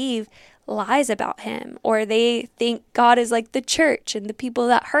believe lies about him, or they think God is like the church and the people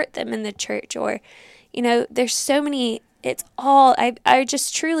that hurt them in the church, or, there's so many. It's all, I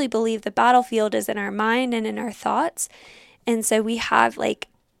just truly believe the battlefield is in our mind and in our thoughts. And so we have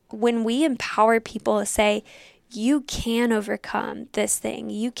when we empower people to say, you can overcome this thing,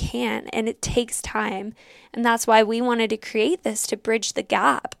 you can, and it takes time. And that's why we wanted to create this, to bridge the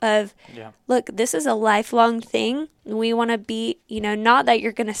gap of, look, this is a lifelong thing. We want to be, not that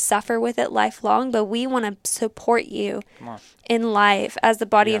you're going to suffer with it lifelong, but we want to support you in life as the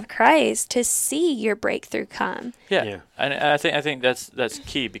body of Christ to see your breakthrough come. And I think that's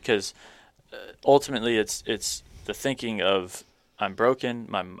key, because ultimately it's the thinking of, I'm broken,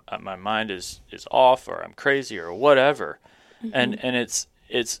 my mind is off, or I'm crazy, or whatever, and it's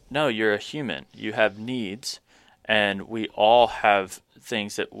no, you're a human, you have needs, and we all have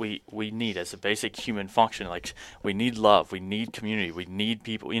things that we need as a basic human function. Like, we need love, we need community, we need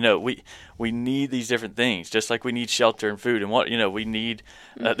people. We need these different things, just like we need shelter and food, and we need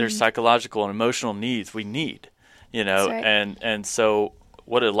there's psychological and emotional needs we need. That's right. And so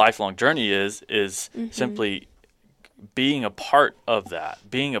what a lifelong journey is simply being a part of that,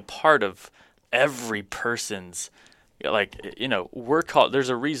 being a part of every person's, we're called, there's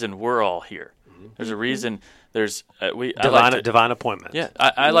a reason we're all here. There's a reason, there's, divine appointment. Yeah.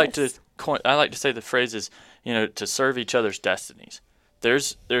 I like to say the phrase is, to serve each other's destinies.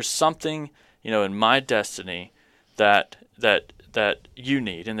 There's something, in my destiny that you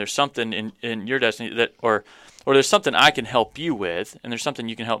need, and there's something in your destiny that, or there's something I can help you with, and there's something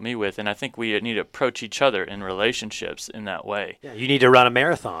you can help me with, and I think we need to approach each other in relationships in that way. Yeah, you need to run a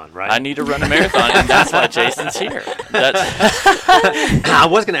marathon, right? I need to run a marathon, and that's why Jason's here. I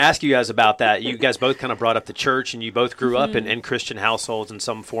was going to ask you guys about that. You guys both kind of brought up the church, and you both grew up in Christian households in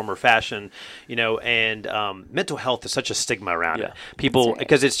some form or fashion, and mental health is such a stigma around it. People,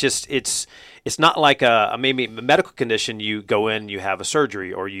 because it's not like maybe a medical condition. You go in, you have a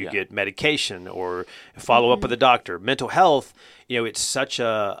surgery, or you get medication, or follow up with the doctor. Mental health, it's such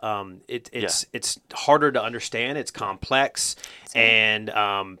a it's harder to understand. It's complex, and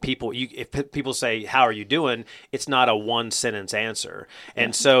if people say, "How are you doing?" It's not a one sentence answer,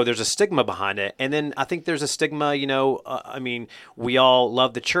 and so there's a stigma behind it. And then I think there's a stigma. We all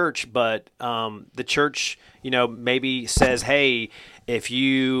love the church, but the church, maybe says, "Hey, if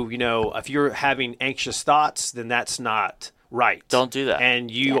you're having anxious thoughts, then that's not right. Don't do that.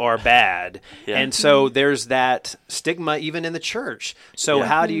 And you are bad." Yeah. And so there's that stigma even in the church. So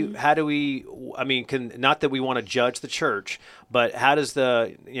how do we, not that we want to judge the church, but how does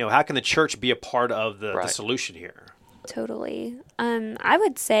how can the church be a part of the solution here? Totally. I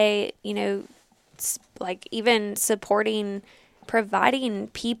would say, like even providing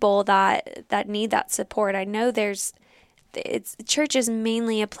people that need that support. I know church is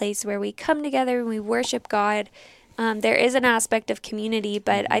mainly a place where we come together and we worship God. There is an aspect of community,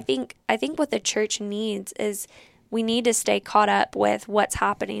 but I think what the church needs is we need to stay caught up with what's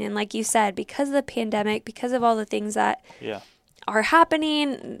happening. And like you said, because of the pandemic, because of all the things that are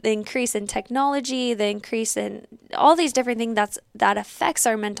happening, the increase in technology, the increase in all these different things that affects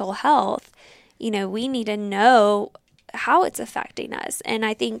our mental health, we need to know how it's affecting us. And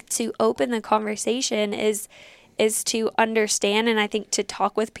I think to open the conversation is to understand, and I think to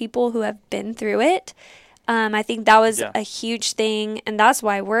talk with people who have been through it. I think that was a huge thing, and that's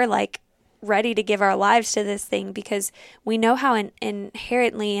why we're ready to give our lives to this thing, because we know how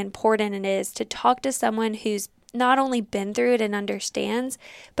inherently important it is to talk to someone who's not only been through it and understands,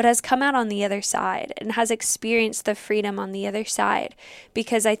 but has come out on the other side and has experienced the freedom on the other side.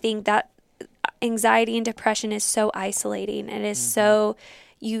 Because I think that anxiety and depression is so isolating. It is so,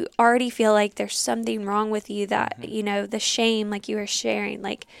 you already feel like there's something wrong with you, that, the shame, like you were sharing,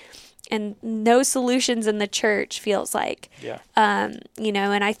 and no solutions in the church feels like,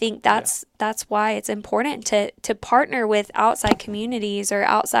 and I think that's why it's important to partner with outside communities or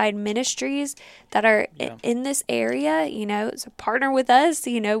outside ministries that are in this area, so partner with us.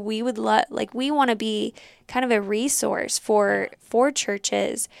 We would we want to be kind of a resource for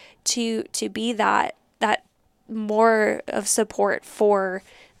churches to be that more of support for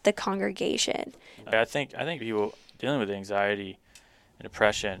the congregation. I think people dealing with anxiety and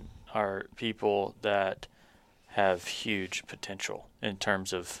depression are people that have huge potential in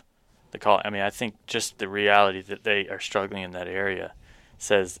terms of the call. I think just the reality that they are struggling in that area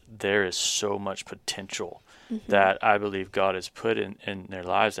says there is so much potential that I believe God has put in their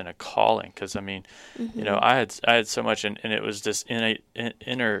lives, and a calling. Because I had so much, and it was this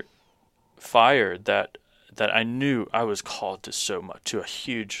inner fire that I knew I was called to so much, to a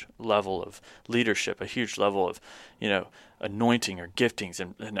huge level of leadership, a huge level of anointing or giftings,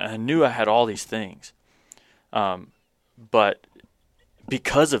 and I knew I had all these things, but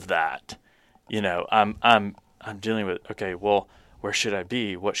because of that, I'm dealing with, okay, well, where should I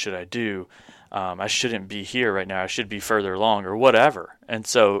be? What should I do? I shouldn't be here right now. I should be further along, or whatever. And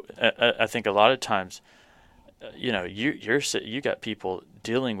so I think a lot of times, you got people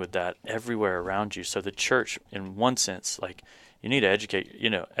dealing with that everywhere around you. So the church, in one sense, you need to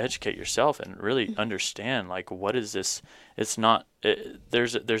educate yourself and really understand, what is this? It's not,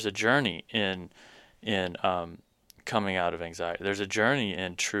 there's a journey in coming out of anxiety. There's a journey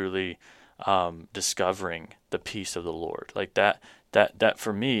in truly discovering the peace of the Lord. That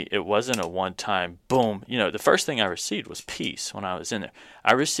for me, it wasn't a one-time boom. The first thing I received was peace when I was in there.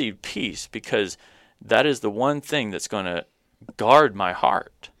 I received peace because that is the one thing that's going to guard my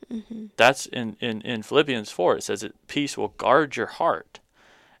heart. That's in Philippians 4. It says that peace will guard your heart.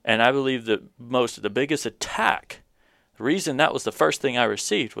 And I believe that the biggest attack, the reason that was the first thing I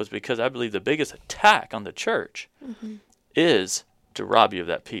received was because I believe the biggest attack on the church is to rob you of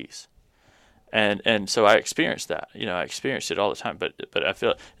that peace. And so I experienced that. I experienced it all the time. But I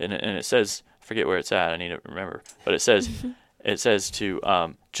feel, and it says, I forget where it's at, I need to remember. But it says, it says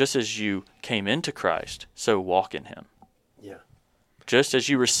to, just as you came into Christ, so walk in him. Yeah. Just as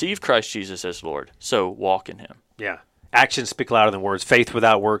you receive Christ Jesus as Lord, so walk in him. Yeah. Actions speak louder than words. Faith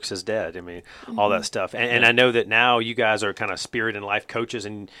without works is dead. All that stuff. And I know that now you guys are kind of spirit and life coaches,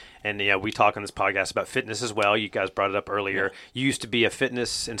 and we talk on this podcast about fitness as well. You guys brought it up earlier. Yeah. You used to be a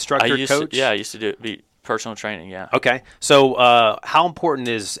fitness instructor, coach? I used to be personal training, yeah. Okay. So how important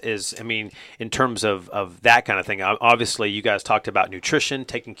is in terms of that kind of thing? Obviously, you guys talked about nutrition,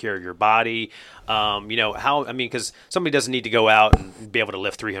 taking care of your body. Because somebody doesn't need to go out and be able to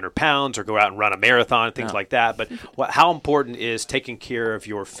lift 300 pounds or go out and run a marathon, things like that. But how important is taking care of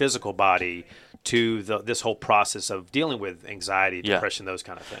your physical body to this whole process of dealing with anxiety, depression, those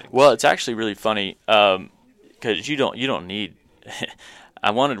kind of things? Well, it's actually really funny because you don't need I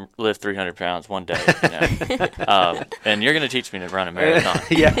want to lift 300 pounds one day, and you're going to teach me to run a marathon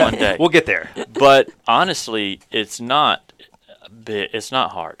one day. We'll get there. But honestly, it's not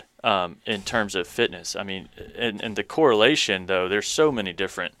hard in terms of fitness. I mean, and the correlation, though, there's so many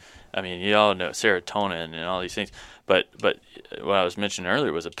different. I mean, you all know serotonin and all these things. But what I was mentioning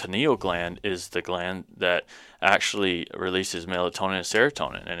earlier was a pineal gland is the gland that actually releases melatonin and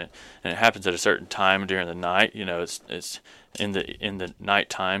serotonin, and it happens at a certain time during the night. It's in the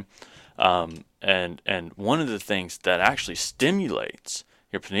nighttime, and one of the things that actually stimulates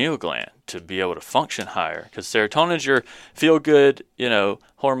your pineal gland to be able to function higher, because serotonin is your feel good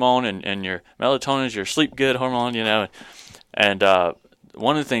hormone, and your melatonin is your sleep good hormone, and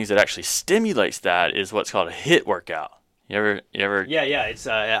one of the things that actually stimulates that is what's called a HIIT workout. You ever? Yeah. It's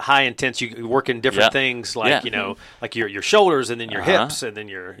high intense. You work in different things, like like your shoulders, and then your hips, and then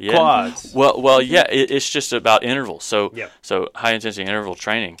your quads. Well, yeah. It's just about intervals. So high intensity interval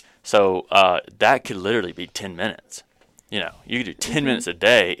training. So that could literally be 10 minutes. You could do 10 minutes a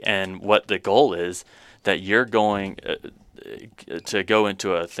day, and what the goal is that you're going to go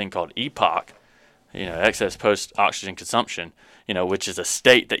into a thing called EPOC, excess post oxygen consumption. Which is a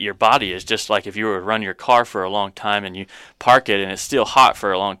state that your body is just like if you were to run your car for a long time and you park it and it's still hot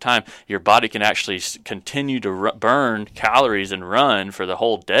for a long time, your body can actually continue to burn calories and run for the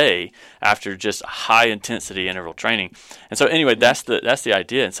whole day after just high intensity interval training. And so anyway, that's the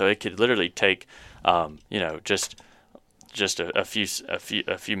idea. And so it could literally take, just a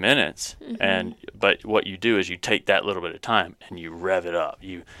few minutes, but what you do is you take that little bit of time and you rev it up.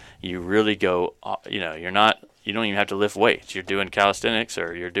 You really go, you don't even have to lift weights. You're doing calisthenics,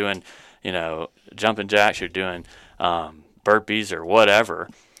 or you're doing, jumping jacks, you're doing burpees or whatever.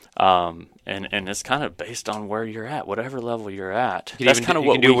 And it's kind of based on where you're at, whatever level you're at. That's kind of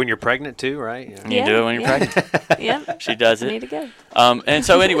what you can do when you're pregnant too, right? You can do it when you're pregnant. Yeah. She does it. Need to go. And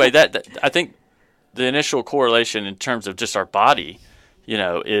so anyway, that I think the initial correlation in terms of just our body,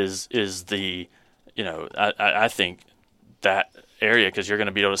 is the, I think that area, because you're going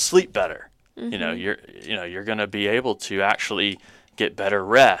to be able to sleep better. You're going to be able to actually get better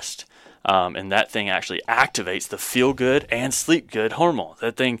rest, and that thing actually activates the feel good and sleep good hormone.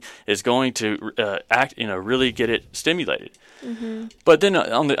 That thing is going to really get it stimulated. But then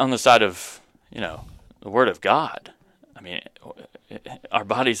on the side of the Word of God, I mean, our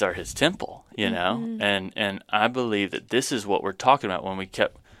bodies are His temple, and I believe that this is what we're talking about when we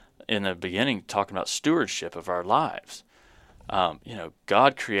kept in the beginning talking about stewardship of our lives.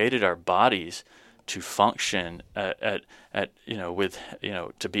 God created our bodies to function to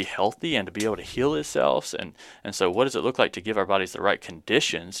be healthy and to be able to heal itself. And so what does it look like to give our bodies the right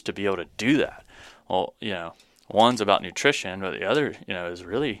conditions to be able to do that? Well, one's about nutrition, but the other, is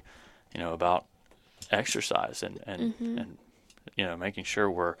really, about exercise and making sure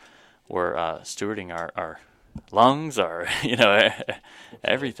we're stewarding our lungs, or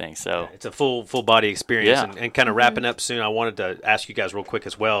everything. So it's a full body experience. And kind of wrapping up soon, I wanted to ask you guys real quick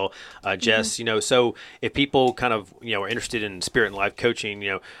as well, Jess. So if people kind of are interested in Spirit and Life coaching,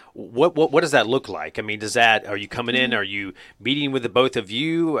 what does that look like? I mean, are you coming in? Are you meeting with the both of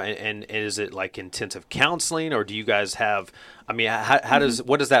you? And is it like intensive counseling, or do you guys have? I mean,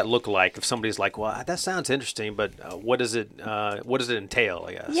 what does that look like if somebody's like, well, that sounds interesting, but what does it entail,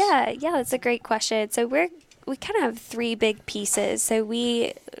 I guess? Yeah, that's a great question. So we kind of have three big pieces. So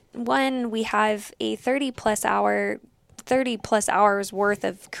we have a 30 plus hours worth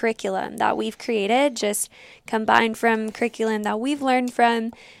of curriculum that we've created, just combined from curriculum that we've learned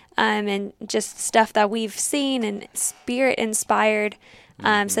from, and just stuff that we've seen and Spirit inspired.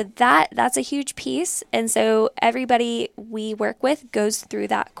 So that's a huge piece. And so everybody we work with goes through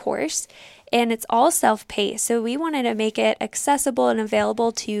that course, and it's all self-paced. So we wanted to make it accessible and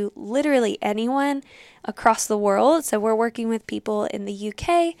available to literally anyone across the world. So we're working with people in the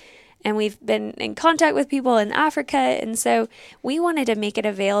UK, and we've been in contact with people in Africa. And so we wanted to make it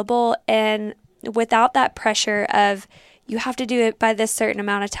available, and without that pressure of you have to do it by this certain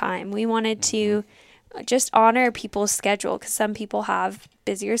amount of time. We wanted to just honor people's schedule, because some people have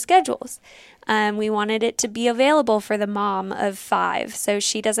busier schedules. We wanted it to be available for the mom of 5, so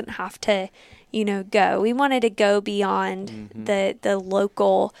she doesn't have to, go. We wanted to go beyond the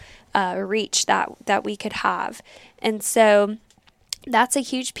local reach that we could have. And so that's a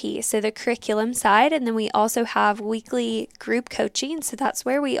huge piece. So the curriculum side, and then we also have weekly group coaching. So that's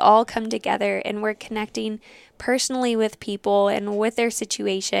where we all come together and we're connecting personally with people and with their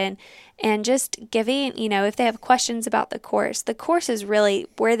situation, and just giving, if they have questions about the course is really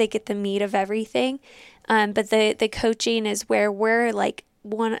where they get the meat of everything. But the coaching is where we're like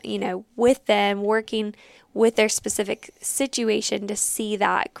with them, working with their specific situation to see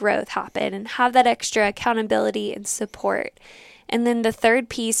that growth happen and have that extra accountability and support. And then the third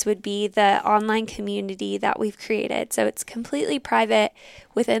piece would be the online community that we've created. So it's completely private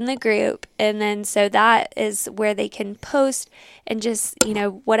within the group. And then so that is where they can post and just,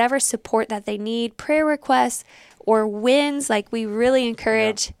 whatever support that they need, prayer requests or wins. Like, we really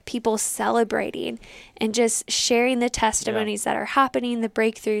encourage people celebrating and just sharing the testimonies that are happening, the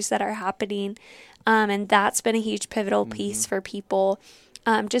breakthroughs that are happening. And that's been a huge pivotal piece for people.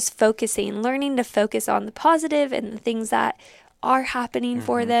 Just learning to focus on the positive and the things that are happening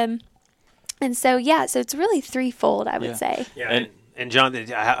for them. And so, so it's really threefold, I would say. Yeah. And John,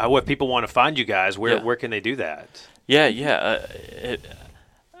 what people want to find you guys, where can they do that? You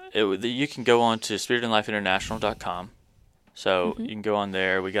can go on to spiritandlifeinternational.com. So you can go on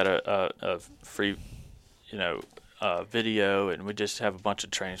there. We got a free, video, and we just have a bunch of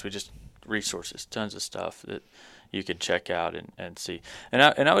trainings. We just resources, tons of stuff that you can check out and see. And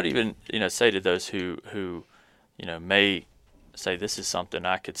I would even say to those who may say, this is something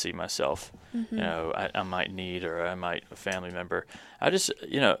I could see myself, I might need, or I might a family member. I just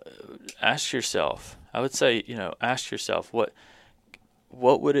ask yourself. I would say ask yourself what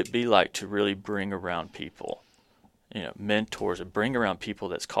would it be like to really bring around people, mentors, and bring around people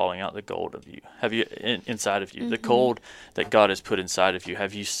that's calling out the gold of you. Have you inside of you, the gold that God has put inside of you?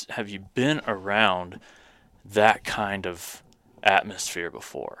 Have you been around that kind of atmosphere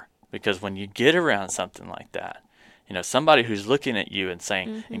before? Because when you get around something like that, somebody who's looking at you and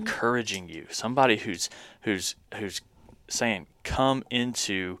saying, encouraging you, somebody who's saying, come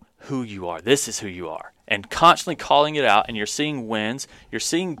into who you are. This is who you are. And constantly calling it out, and you're seeing wins. You're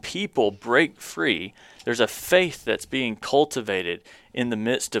seeing people break free. There's a faith that's being cultivated in the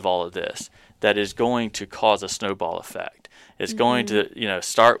midst of all of this that is going to cause a snowball effect. It's going to,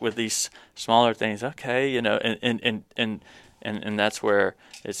 start with these smaller things. Okay, and that's where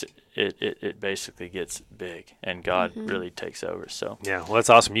it basically gets big, and God really takes over. So well, that's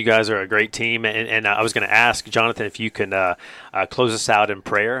awesome. You guys are a great team, and I was going to ask Jonathan if you can close us out in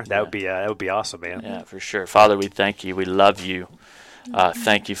prayer. That would be awesome, man. Yeah, for sure. Father, we thank you. We love you.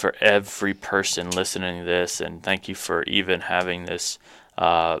 Thank you for every person listening to this, and thank you for even having this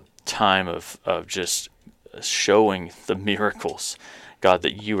time of just showing the miracles, God,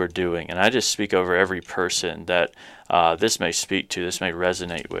 that you are doing. And I just speak over every person that this may speak to, this may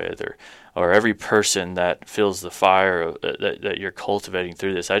resonate with, or every person that feels the fire that you're cultivating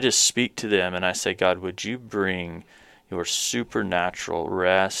through this. I just speak to them, and I say, God, would you bring your supernatural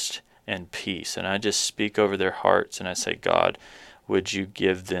rest and peace? And I just speak over their hearts, and I say, God, would you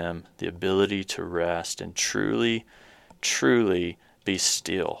give them the ability to rest and truly, truly be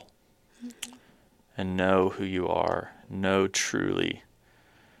still and know who you are, know truly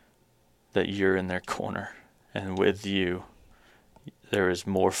that you're in their corner, and with you there is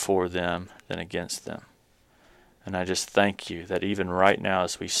more for them than against them. And I just thank you that even right now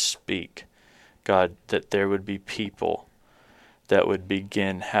as we speak, God, that there would be people that would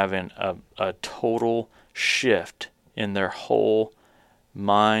begin having a total shift in their whole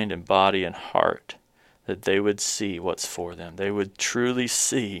mind and body and heart, that they would see what's for them. They would truly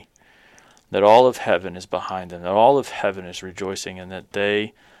see that all of heaven is behind them, that all of heaven is rejoicing, and that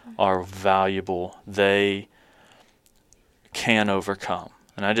they are valuable. They can overcome.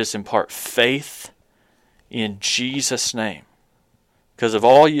 And I just impart faith in Jesus' name. Because of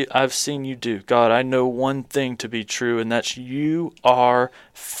all I've seen you do, God, I know one thing to be true, and that's you are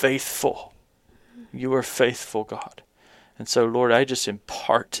faithful. You are faithful, God. And so, Lord, I just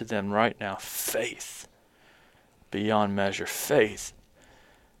impart to them right now faith beyond measure, faith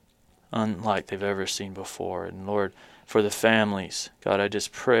unlike they've ever seen before. And Lord, for the families, God, I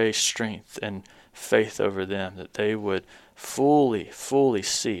just pray strength and faith over them, that they would fully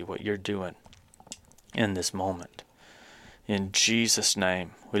see what you're doing in this moment. In Jesus'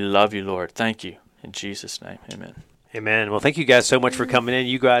 name, we love you, Lord. Thank you. In Jesus' name, amen. Amen. Well, thank you guys so much for coming in.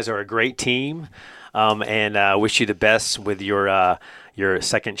 You guys are a great team, and wish you the best with your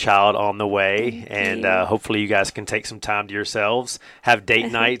second child on the way. And hopefully you guys can take some time to yourselves, have date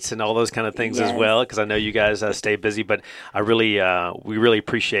nights and all those kind of things as well, because I know you guys stay busy. But we really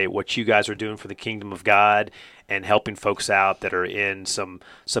appreciate what you guys are doing for the kingdom of God and helping folks out that are in some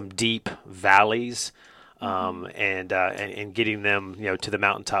deep valleys. And getting them, to the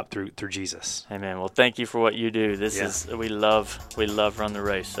mountaintop through Jesus. Amen. Well, thank you for what you do. We love Run the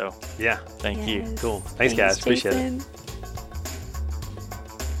Race. So thank you. Cool. Thanks guys. Appreciate it.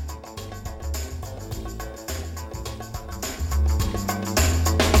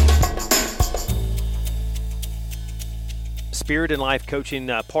 Spirit and Life Coaching.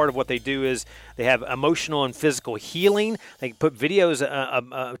 Part of what they do is they have emotional and physical healing. They put videos,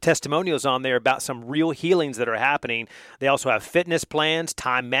 testimonials on there about some real healings that are happening. They also have fitness plans,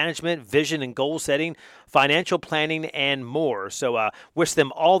 time management, vision and goal setting, financial planning, and more. So wish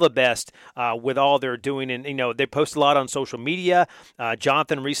them all the best with all they're doing. And, they post a lot on social media.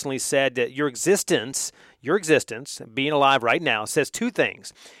 Jonathan recently said that your existence, being alive right now, says two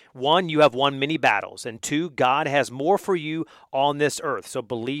things. One, you have won many battles. And two, God has more for you on this earth. So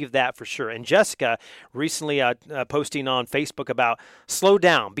believe that for sure. And Jessica recently posting on Facebook about slow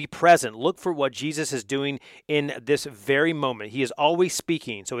down, be present, look for what Jesus is doing in this very moment. He is always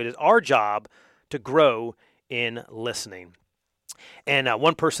speaking. So it is our job to grow in listening. And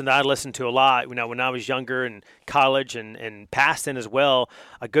one person that I listened to a lot, when I was younger in college and past then as well,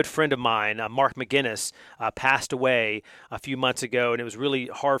 a good friend of mine, Mark McGinnis, passed away a few months ago, and it was really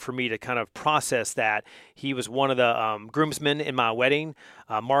hard for me to kind of process that. He was one of the groomsmen in my wedding.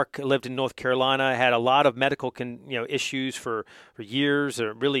 Mark lived in North Carolina, had a lot of medical issues for years,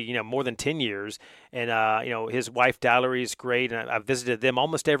 or really more than 10 years. And his wife Valerie is great, and I've visited them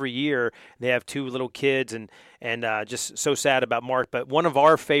almost every year. They have 2 little kids, and just so sad about Mark. But one of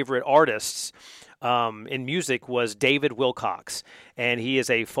our favorite artists in music was David Wilcox, and he is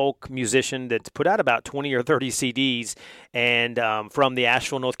a folk musician that's put out about 20 or 30 CDs, and from the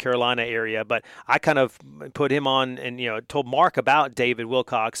Asheville, North Carolina area. But I kind of put him on and told Mark about David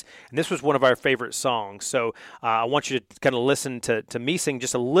Wilcox, and this was one of our favorite songs. So I want you to kind of listen to me sing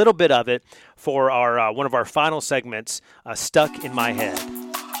just a little bit of it for our one of our final segments, Stuck in My Head.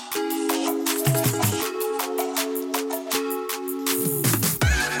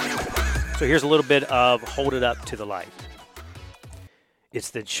 So here's a little bit of Hold It Up to the Light.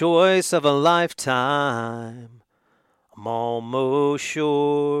 It's the choice of a lifetime, I'm almost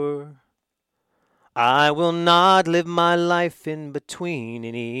sure. I will not live my life in between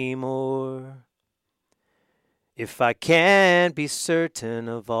anymore. If I can't be certain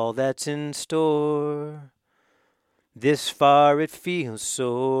of all that's in store, this far it feels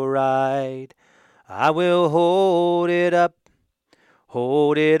so right. I will hold it up.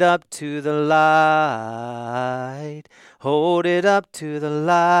 Hold it up to the light. Hold it up to the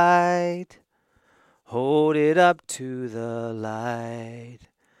light. Hold it up to the light.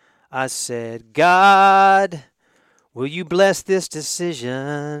 I said, God, will you bless this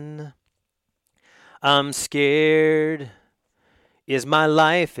decision? I'm scared. Is my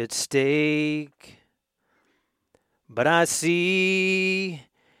life at stake? But I see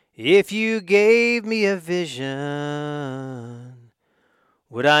if you gave me a vision,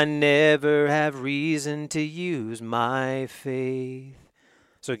 would I never have reason to use my faith?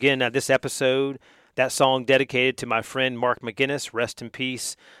 So again, this episode, that song dedicated to my friend Mark McGinnis, rest in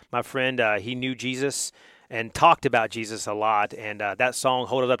peace. My friend, he knew Jesus and talked about Jesus a lot. And that song,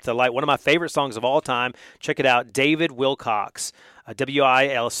 Hold It Up to the Light, one of my favorite songs of all time. Check it out, David Wilcox,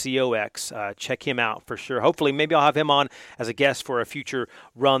 Wilcox. Check him out for sure. Hopefully, maybe I'll have him on as a guest for a future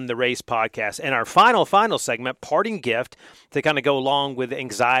Run the Race podcast. And our final segment, parting gift, to kind of go along with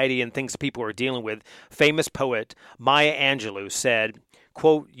anxiety and things that people are dealing with. Famous poet Maya Angelou said,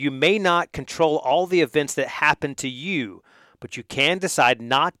 quote, "You may not control all the events that happen to you, but you can decide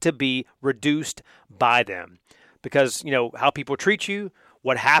not to be reduced by them." Because, how people treat you,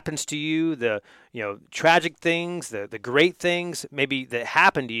 what happens to you, the tragic things, the great things maybe that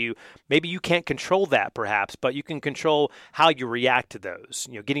happen to you, maybe you can't control that perhaps, but you can control how you react to those,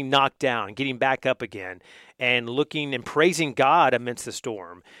 getting knocked down, getting back up again, and looking and praising God amidst the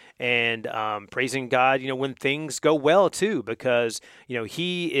storm, and praising God, when things go well too, because,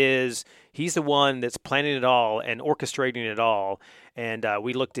 He's the one that's planning it all and orchestrating it all, and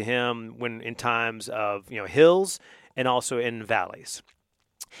we look to Him when in times of, hills and also in valleys.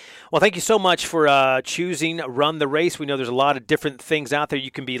 Well, thank you so much for choosing Run the Race. We know there's a lot of different things out there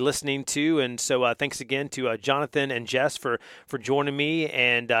you can be listening to, and so thanks again to Jonathan and Jess for joining me.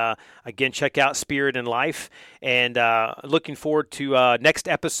 And again, check out Spirit and Life. And looking forward to next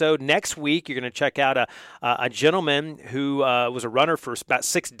episode. Next week, you're going to check out a gentleman who was a runner for about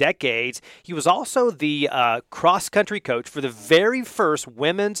 6 decades. He was also the cross-country coach for the very first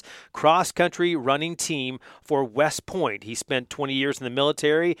women's cross-country running team for West Point. He spent 20 years in the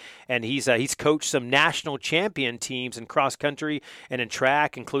military, and he's coached some national champion teams in cross country and in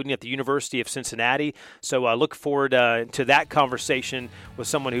track, including at the University of Cincinnati. So I look forward to that conversation with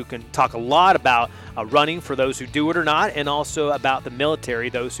someone who can talk a lot about running for those who do it or not, and also about the military,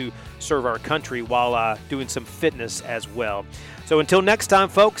 those who serve our country, while doing some fitness as well. So until next time,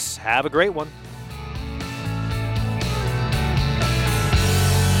 folks, have a great one.